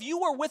God, if you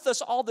were with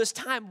us all this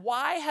time,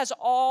 why has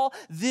all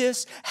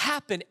this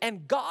happened?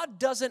 And God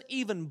doesn't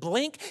even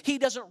blink. He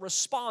doesn't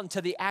respond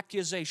to the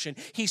accusation.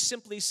 He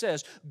simply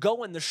says,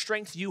 go in the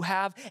strength you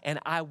have, and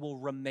I will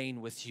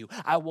remain with you.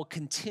 I will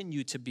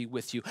continue to be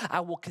with you. I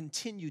will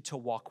continue to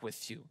walk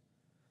with you.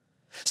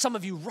 Some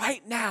of you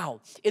right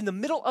now, in the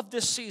middle of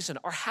this season,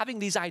 are having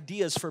these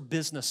ideas for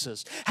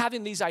businesses,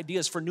 having these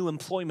ideas for new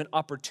employment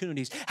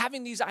opportunities,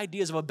 having these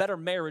ideas of a better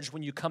marriage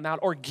when you come out,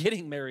 or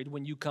getting married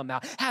when you come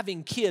out,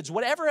 having kids,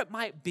 whatever it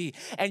might be.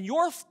 And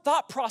your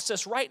thought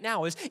process right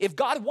now is, if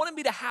God wanted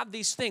me to have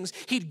these things,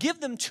 He'd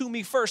give them to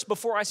me first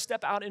before I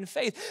step out in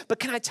faith. But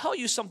can I tell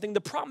you something?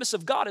 The promise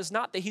of God is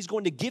not that He's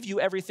going to give you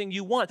everything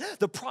you want.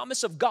 The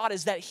promise of God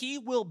is that He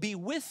will be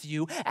with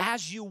you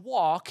as you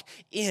walk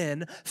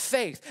in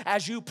faith,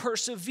 as you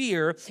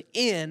persevere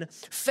in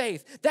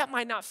faith. That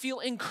might not feel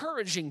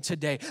encouraging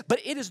today, but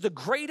it is the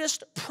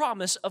greatest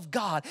promise of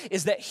God,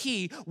 is that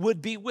He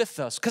would be with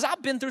us. Because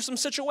I've been through some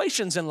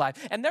situations in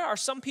life, and there are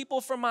some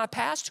people from my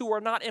past who are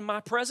not in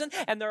my present,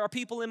 and there are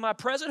people in my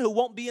present who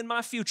won't be in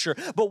my future.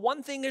 But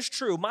one thing is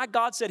true: my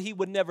God said He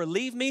would never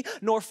leave me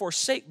nor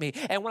forsake me.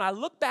 And when I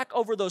look back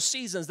over those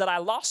seasons that I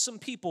lost some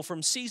people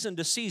from season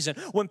to season,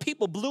 when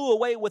people blew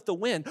away with the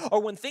wind, or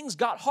when things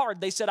got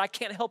hard, they said, I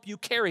can't help you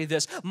carry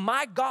this.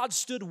 My God God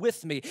stood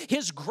with me.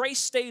 His grace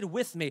stayed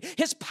with me.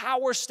 His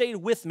power stayed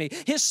with me.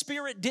 His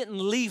Spirit didn't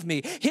leave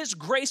me. His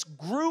grace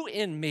grew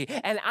in me.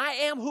 And I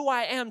am who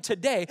I am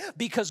today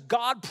because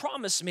God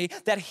promised me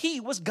that He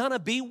was gonna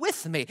be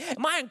with me.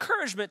 My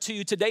encouragement to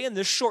you today in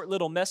this short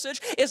little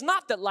message is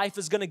not that life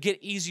is gonna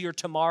get easier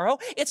tomorrow.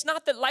 It's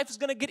not that life is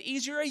gonna get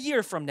easier a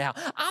year from now.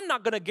 I'm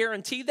not gonna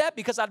guarantee that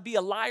because I'd be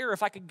a liar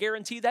if I could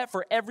guarantee that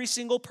for every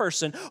single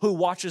person who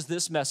watches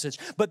this message.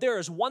 But there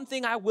is one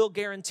thing I will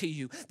guarantee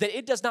you, that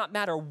it does not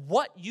matter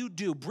what you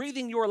do,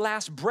 breathing your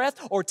last breath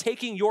or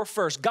taking your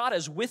first. God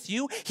is with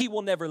you. He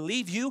will never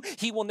leave you.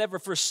 He will never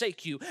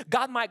forsake you.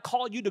 God might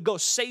call you to go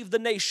save the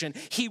nation.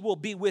 He will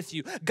be with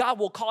you. God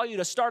will call you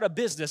to start a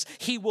business.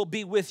 He will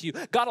be with you.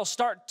 God will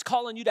start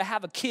calling you to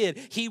have a kid.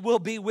 He will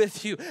be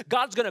with you.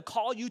 God's going to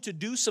call you to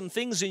do some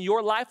things in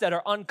your life that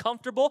are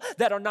uncomfortable,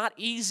 that are not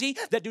easy,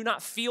 that do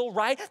not feel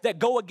right, that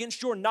go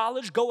against your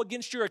knowledge, go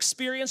against your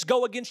experience,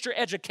 go against your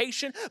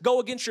education, go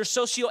against your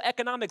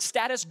socioeconomic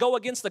status, go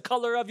against the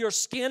color of your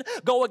skin,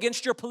 go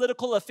against your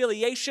political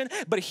affiliation.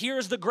 But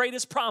here's the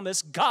greatest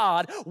promise: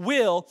 God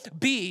will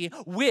be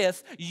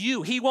with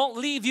you. He won't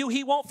leave you.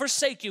 He won't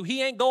forsake you.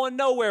 He ain't going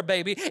nowhere,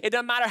 baby. It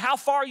doesn't matter how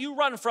far you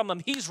run from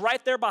Him. He's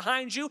right there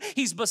behind you.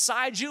 He's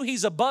beside you.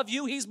 He's above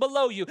you. He's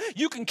below you.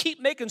 You can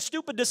keep making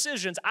stupid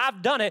decisions.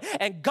 I've done it,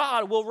 and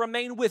God will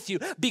remain with you,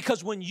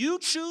 because when you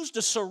choose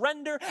to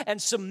surrender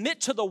and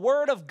submit to the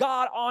Word of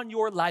God on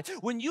your life,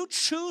 when you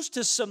choose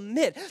to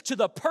submit to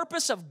the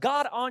purpose of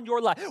God on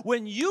your life,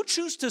 when you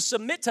choose to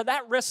submit to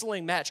that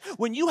wrestling match,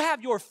 when you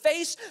have your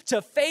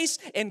face-to-face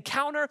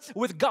encounter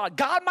with God,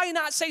 God might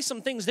not say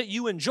some things that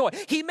you enjoy.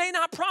 He may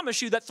not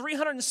promise you that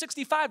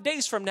 365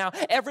 days from now,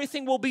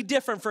 everything will be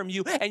different from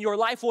you and your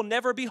life will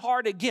never be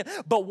hard again.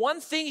 But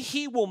one thing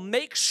He will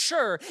make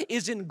sure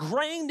is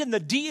ingrained in the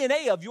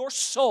DNA of your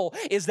soul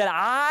is that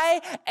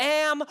I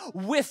am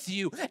with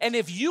you. And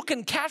if you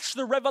can catch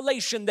the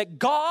revelation that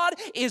God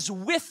is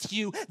with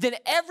you, then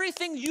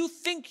everything you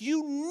think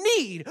you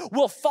need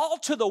will fall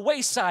to the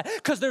wayside,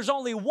 because there's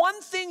only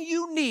one thing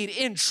you need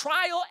in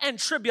trial and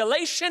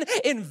tribulation,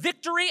 in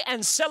victory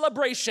and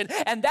celebration,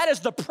 and that is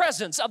the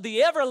presence of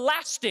the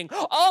everlasting,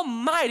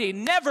 almighty,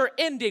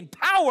 never-ending,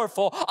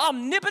 powerful,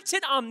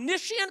 omnipotent,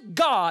 omniscient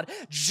God,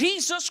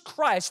 Jesus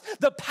Christ,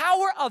 the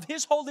power of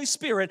His Holy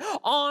Spirit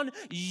on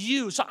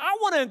you. So I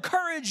want to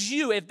encourage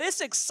you, if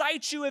this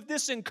excites you, if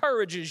this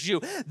encourages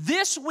you,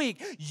 this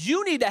week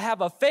you need to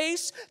have a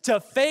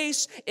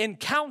face-to-face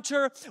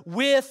encounter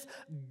with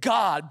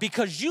God,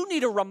 because you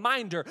need a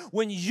reminder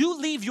when you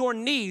leave your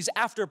knees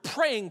after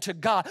praying to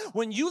God,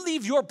 when you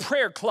leave your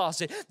prayer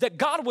closet, that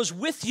God was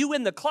with you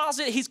in the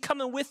closet. He's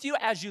coming with you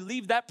as you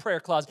leave that prayer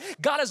closet.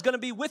 God is going to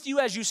be with you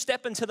as you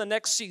step into the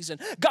next season.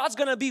 God's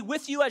going to be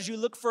with you as you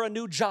look for a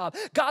new job.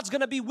 God's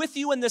going to be with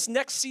you in this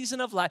next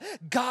season of life.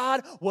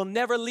 God will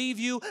never leave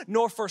you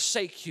nor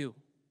forsake you.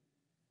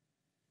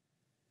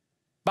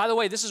 By the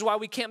way, this is why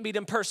we can't meet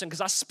in person,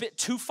 because I spit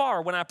too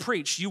far when I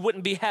preach. You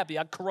wouldn't be happy.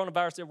 I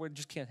coronavirus there, we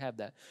just can't have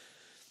that.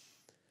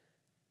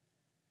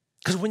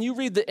 Because when you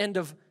read the end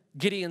of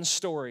Gideon's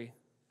story,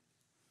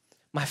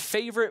 my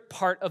favorite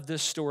part of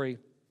this story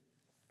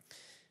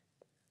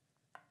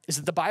is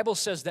that the Bible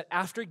says that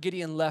after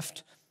Gideon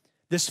left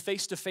this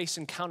face-to-face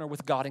encounter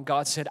with God, and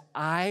God said,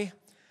 I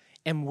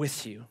am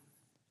with you.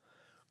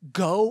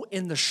 Go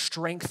in the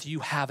strength you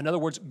have. In other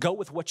words, go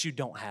with what you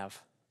don't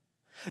have.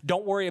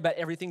 Don't worry about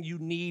everything you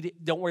need.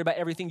 Don't worry about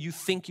everything you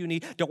think you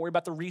need. Don't worry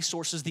about the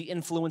resources, the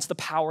influence, the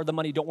power, the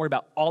money. Don't worry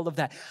about all of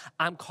that.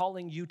 I'm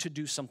calling you to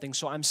do something,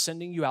 so I'm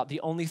sending you out.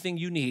 The only thing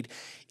you need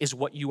is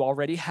what you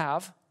already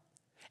have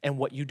and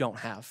what you don't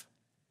have,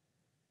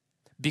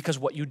 because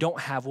what you don't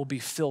have will be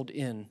filled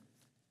in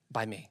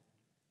by me.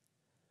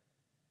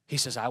 He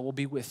says, I will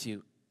be with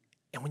you.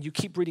 And when you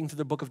keep reading through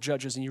the book of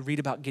Judges and you read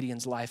about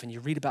Gideon's life and you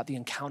read about the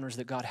encounters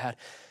that God had,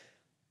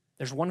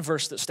 there's one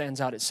verse that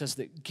stands out. It says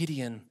that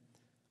Gideon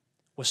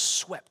was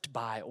swept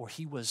by, or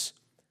he was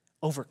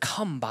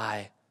overcome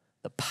by,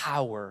 the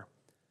power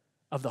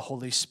of the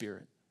Holy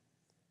Spirit.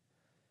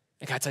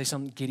 And can I tell you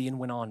something? Gideon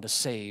went on to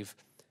save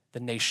the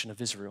nation of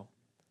Israel.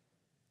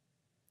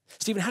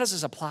 Stephen, how does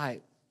this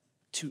apply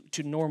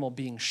to normal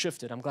being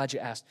shifted? I'm glad you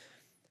asked.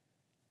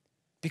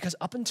 Because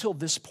up until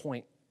this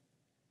point,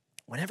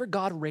 whenever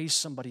God raised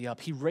somebody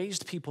up, He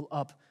raised people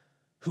up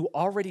who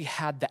already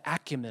had the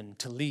acumen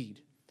to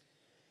lead.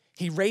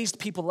 He raised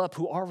people up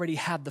who already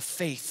had the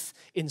faith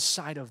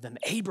inside of them.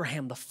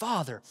 Abraham, the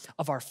father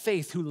of our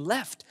faith, who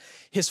left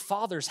his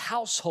father's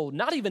household,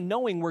 not even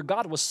knowing where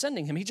God was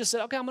sending him. He just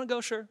said, okay, I'm going to go,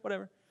 sure,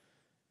 whatever.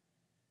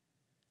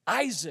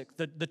 Isaac,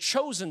 the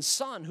chosen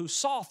son, who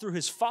saw through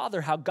his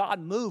father how God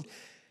moved,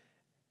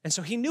 and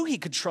so he knew he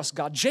could trust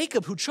God.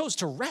 Jacob, who chose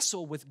to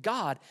wrestle with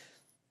God,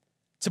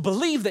 to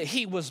believe that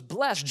he was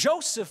blessed.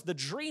 Joseph, the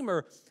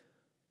dreamer,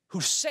 who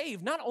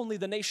saved not only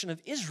the nation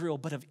of Israel,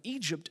 but of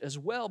Egypt as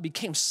well,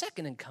 became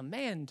second in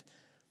command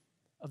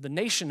of the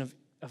nation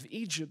of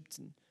Egypt.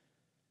 And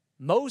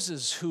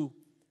Moses, who,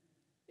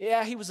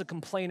 yeah, he was a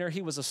complainer,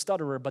 he was a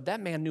stutterer, but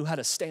that man knew how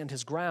to stand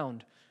his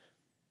ground.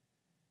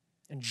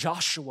 And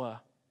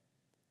Joshua,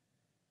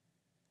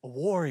 a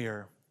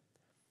warrior,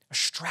 a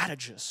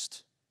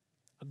strategist,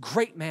 a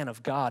great man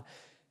of God.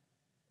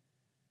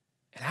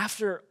 And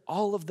after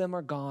all of them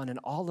are gone and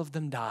all of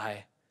them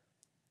die,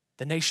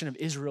 the nation of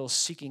Israel is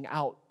seeking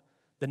out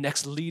the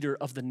next leader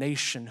of the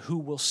nation, who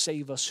will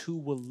save us, who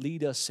will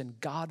lead us. And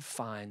God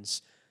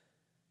finds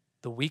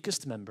the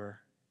weakest member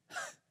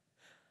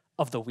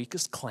of the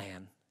weakest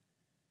clan.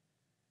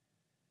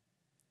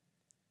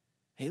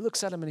 He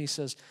looks at him and he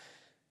says,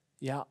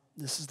 yeah,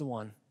 this is the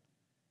one.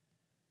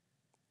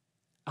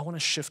 I want to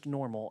shift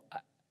normal.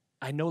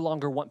 I no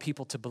longer want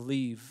people to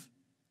believe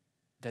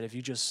that if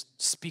you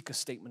just speak a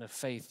statement of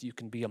faith, you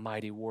can be a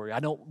mighty warrior. I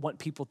don't want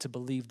people to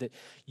believe that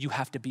you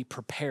have to be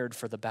prepared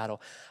for the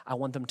battle. I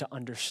want them to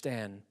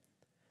understand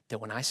that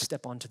when I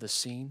step onto the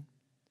scene,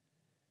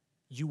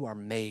 you are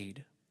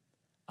made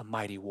a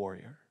mighty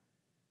warrior.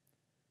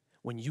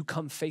 When you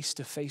come face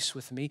to face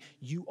with me,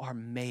 you are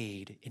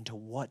made into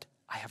what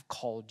I have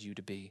called you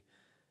to be.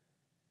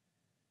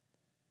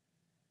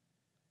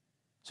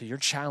 So your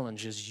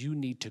challenge is you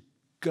need to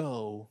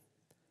go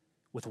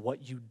with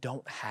what you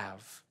don't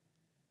have,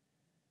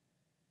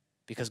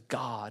 because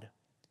God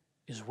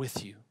is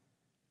with you.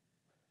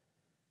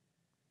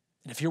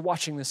 And if you're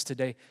watching this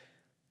today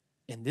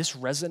and this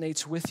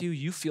resonates with you,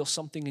 you feel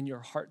something in your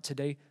heart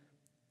today,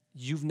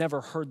 you've never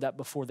heard that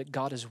before, that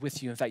God is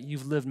with you. In fact,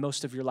 you've lived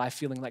most of your life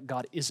feeling like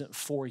God isn't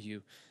for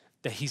you,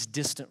 that he's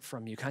distant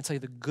from you. Can I tell you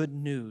the good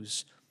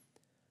news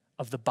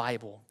of the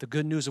Bible, the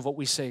good news of what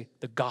we say,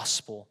 the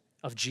gospel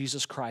of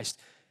Jesus Christ,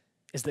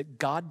 is that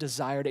God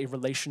desired a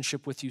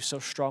relationship with you so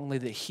strongly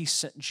that he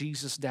sent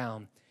Jesus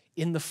down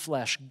in the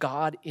flesh,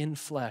 God in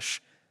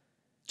flesh,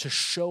 to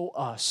show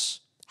us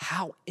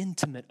how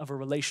intimate of a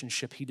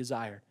relationship he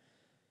desired.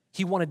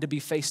 He wanted to be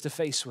face to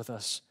face with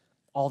us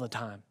all the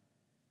time.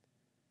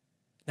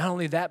 Not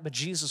only that, but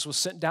Jesus was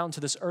sent down to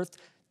this earth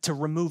to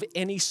remove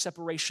any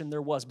separation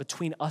there was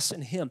between us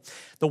and him.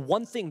 The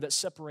one thing that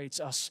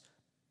separates us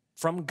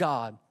from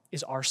God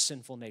is our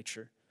sinful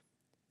nature.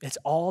 It's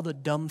all the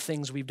dumb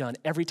things we've done.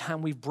 Every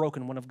time we've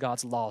broken one of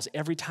God's laws,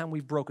 every time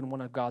we've broken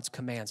one of God's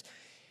commands,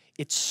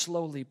 it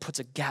slowly puts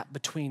a gap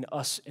between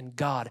us and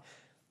God.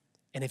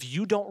 And if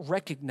you don't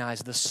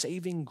recognize the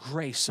saving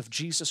grace of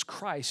Jesus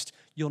Christ,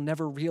 you'll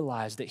never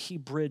realize that he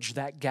bridged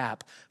that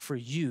gap for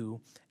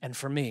you and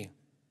for me.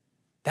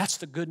 That's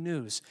the good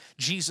news.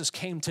 Jesus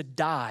came to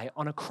die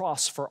on a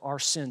cross for our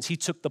sins. He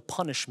took the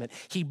punishment.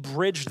 He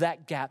bridged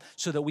that gap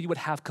so that we would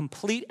have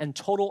complete and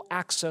total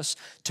access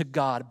to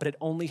God. But it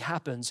only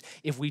happens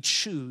if we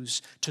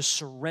choose to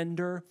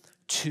surrender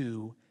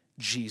to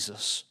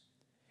Jesus.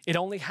 It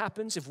only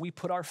happens if we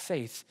put our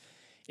faith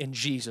in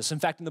Jesus. In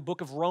fact, in the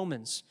book of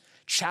Romans,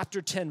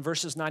 chapter 10,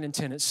 verses 9 and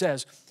 10, it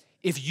says,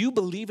 if you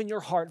believe in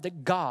your heart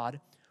that God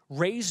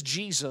raised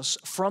Jesus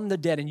from the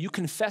dead and you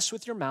confess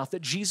with your mouth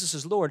that Jesus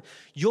is Lord,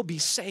 you'll be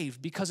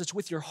saved, because it's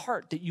with your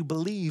heart that you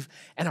believe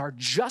and are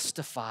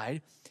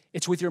justified.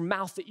 It's with your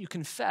mouth that you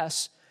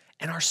confess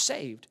and are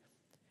saved.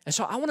 And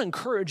so I want to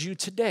encourage you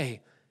today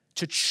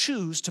to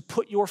choose to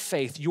put your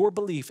faith, your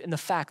belief in the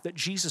fact that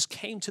Jesus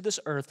came to this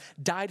earth,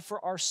 died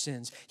for our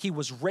sins, he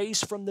was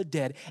raised from the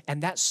dead,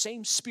 and that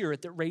same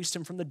spirit that raised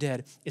him from the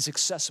dead is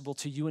accessible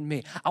to you and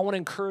me. I want to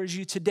encourage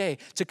you today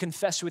to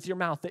confess with your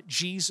mouth that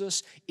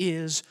Jesus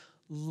is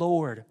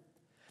Lord.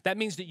 That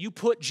means that you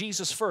put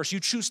Jesus first. You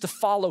choose to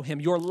follow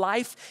him. Your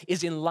life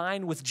is in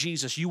line with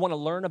Jesus. You want to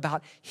learn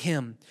about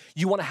him.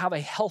 You want to have a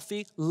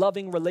healthy,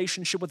 loving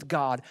relationship with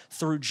God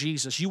through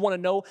Jesus. You want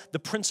to know the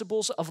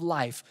principles of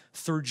life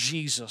through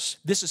Jesus.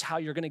 This is how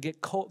you're going to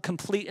get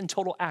complete and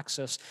total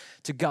access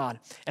to God.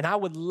 And I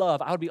would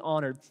be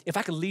honored if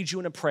I could lead you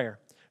in a prayer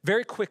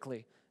very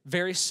quickly,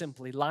 very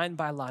simply, line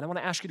by line. I want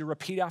to ask you to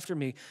repeat after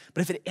me.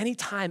 But if at any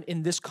time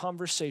in this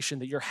conversation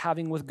that you're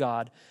having with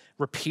God,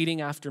 repeating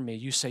after me,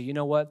 you say, you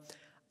know what?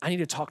 I need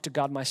to talk to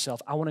God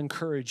myself. I want to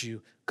encourage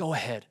you. Go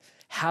ahead.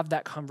 Have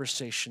that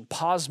conversation.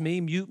 Pause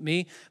me, mute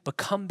me, but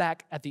come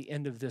back at the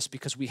end of this,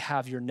 because we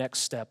have your next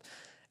step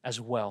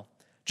as well.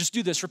 Just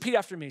do this. Repeat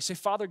after me. Say,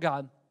 Father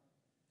God,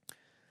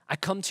 I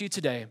come to you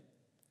today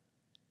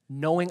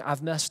knowing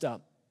I've messed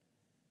up,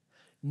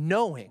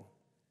 knowing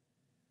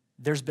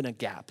there's been a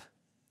gap.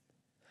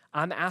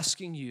 I'm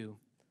asking you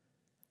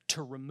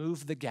to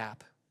remove the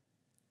gap.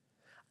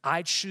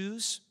 I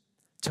choose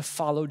to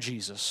follow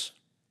Jesus.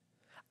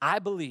 I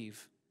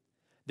believe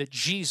that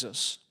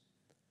Jesus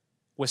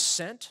was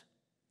sent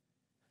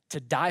to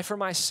die for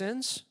my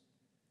sins,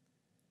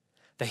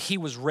 that he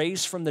was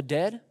raised from the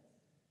dead,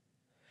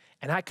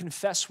 and I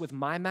confess with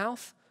my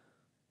mouth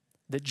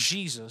that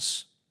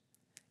Jesus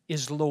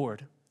is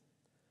Lord.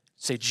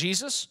 Say,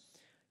 Jesus,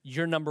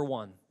 you're number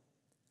one.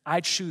 I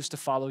choose to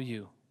follow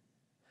you.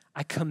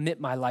 I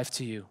commit my life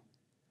to you.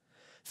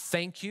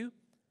 Thank you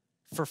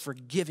for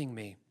forgiving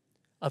me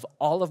of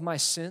all of my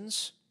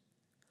sins,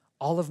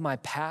 all of my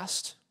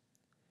past,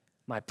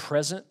 my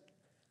present,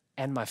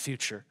 and my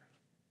future.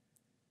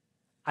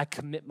 I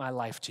commit my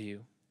life to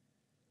you.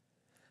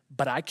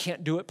 But I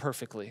can't do it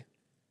perfectly.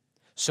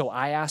 So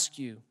I ask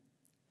you,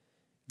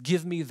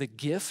 give me the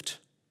gift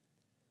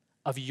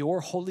of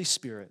your Holy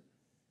Spirit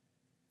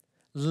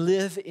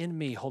Live in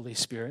me, Holy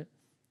Spirit.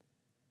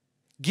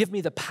 Give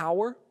me the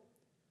power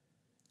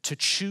to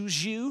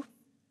choose you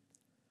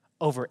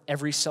over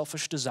every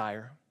selfish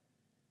desire,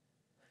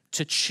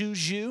 to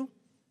choose you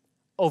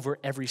over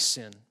every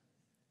sin.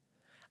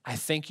 I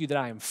thank you that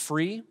I am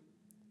free,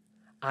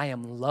 I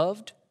am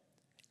loved,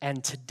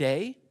 and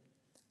today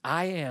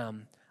I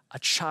am a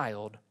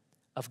child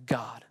of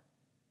God.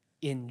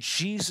 In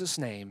Jesus'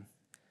 name,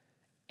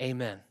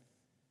 amen.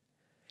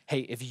 Hey,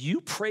 if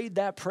you prayed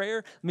that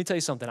prayer, let me tell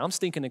you something. I'm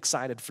stinking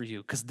excited for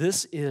you because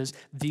this is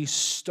the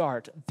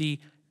start, the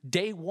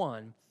day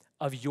one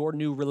of your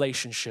new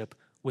relationship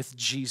with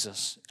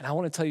Jesus. And I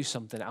want to tell you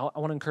something. I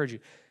want to encourage you.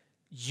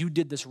 You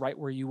did this right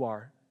where you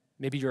are.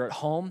 Maybe you're at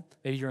home.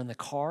 Maybe you're in the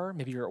car.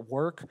 Maybe you're at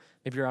work.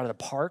 Maybe you're out at the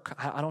park.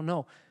 I don't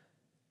know.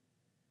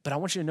 But I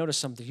want you to notice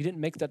something. You didn't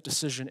make that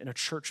decision in a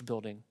church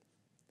building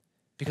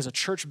because a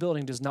church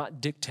building does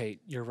not dictate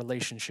your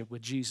relationship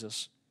with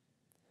Jesus.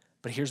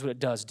 But here's what it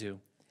does do.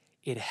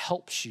 It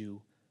helps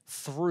you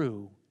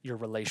through your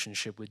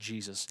relationship with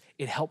Jesus.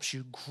 It helps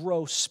you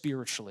grow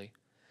spiritually.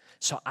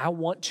 So I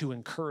want to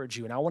encourage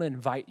you and I want to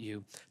invite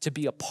you to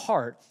be a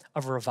part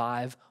of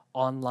Revive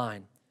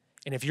Online.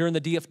 And if you're in the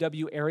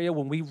DFW area,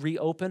 when we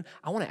reopen,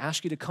 I want to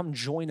ask you to come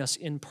join us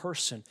in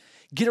person.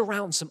 Get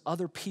around some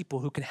other people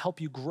who can help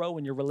you grow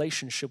in your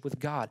relationship with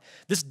God.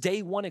 This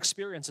day one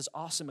experience is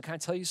awesome. And can I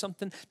tell you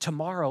something?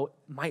 Tomorrow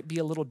might be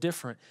a little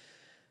different.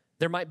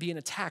 There might be an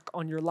attack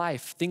on your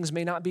life. Things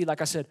may not be, like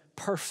I said,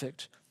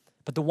 perfect.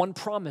 But the one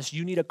promise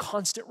you need a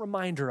constant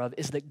reminder of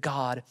is that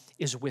God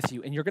is with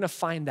you. And you're going to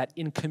find that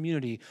in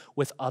community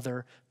with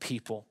other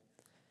people.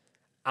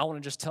 I want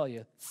to just tell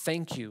you,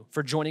 thank you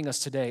for joining us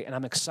today. And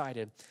I'm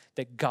excited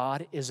that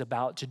God is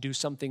about to do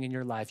something in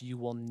your life you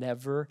will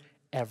never,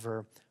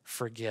 ever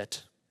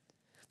forget.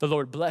 The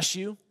Lord bless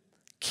you,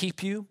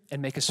 keep you,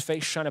 and make his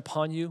face shine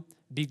upon you.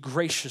 Be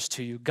gracious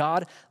to you.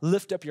 God,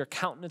 lift up your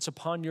countenance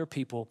upon your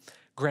people.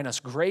 Grant us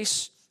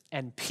grace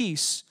and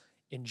peace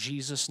in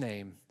Jesus'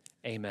 name.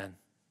 Amen.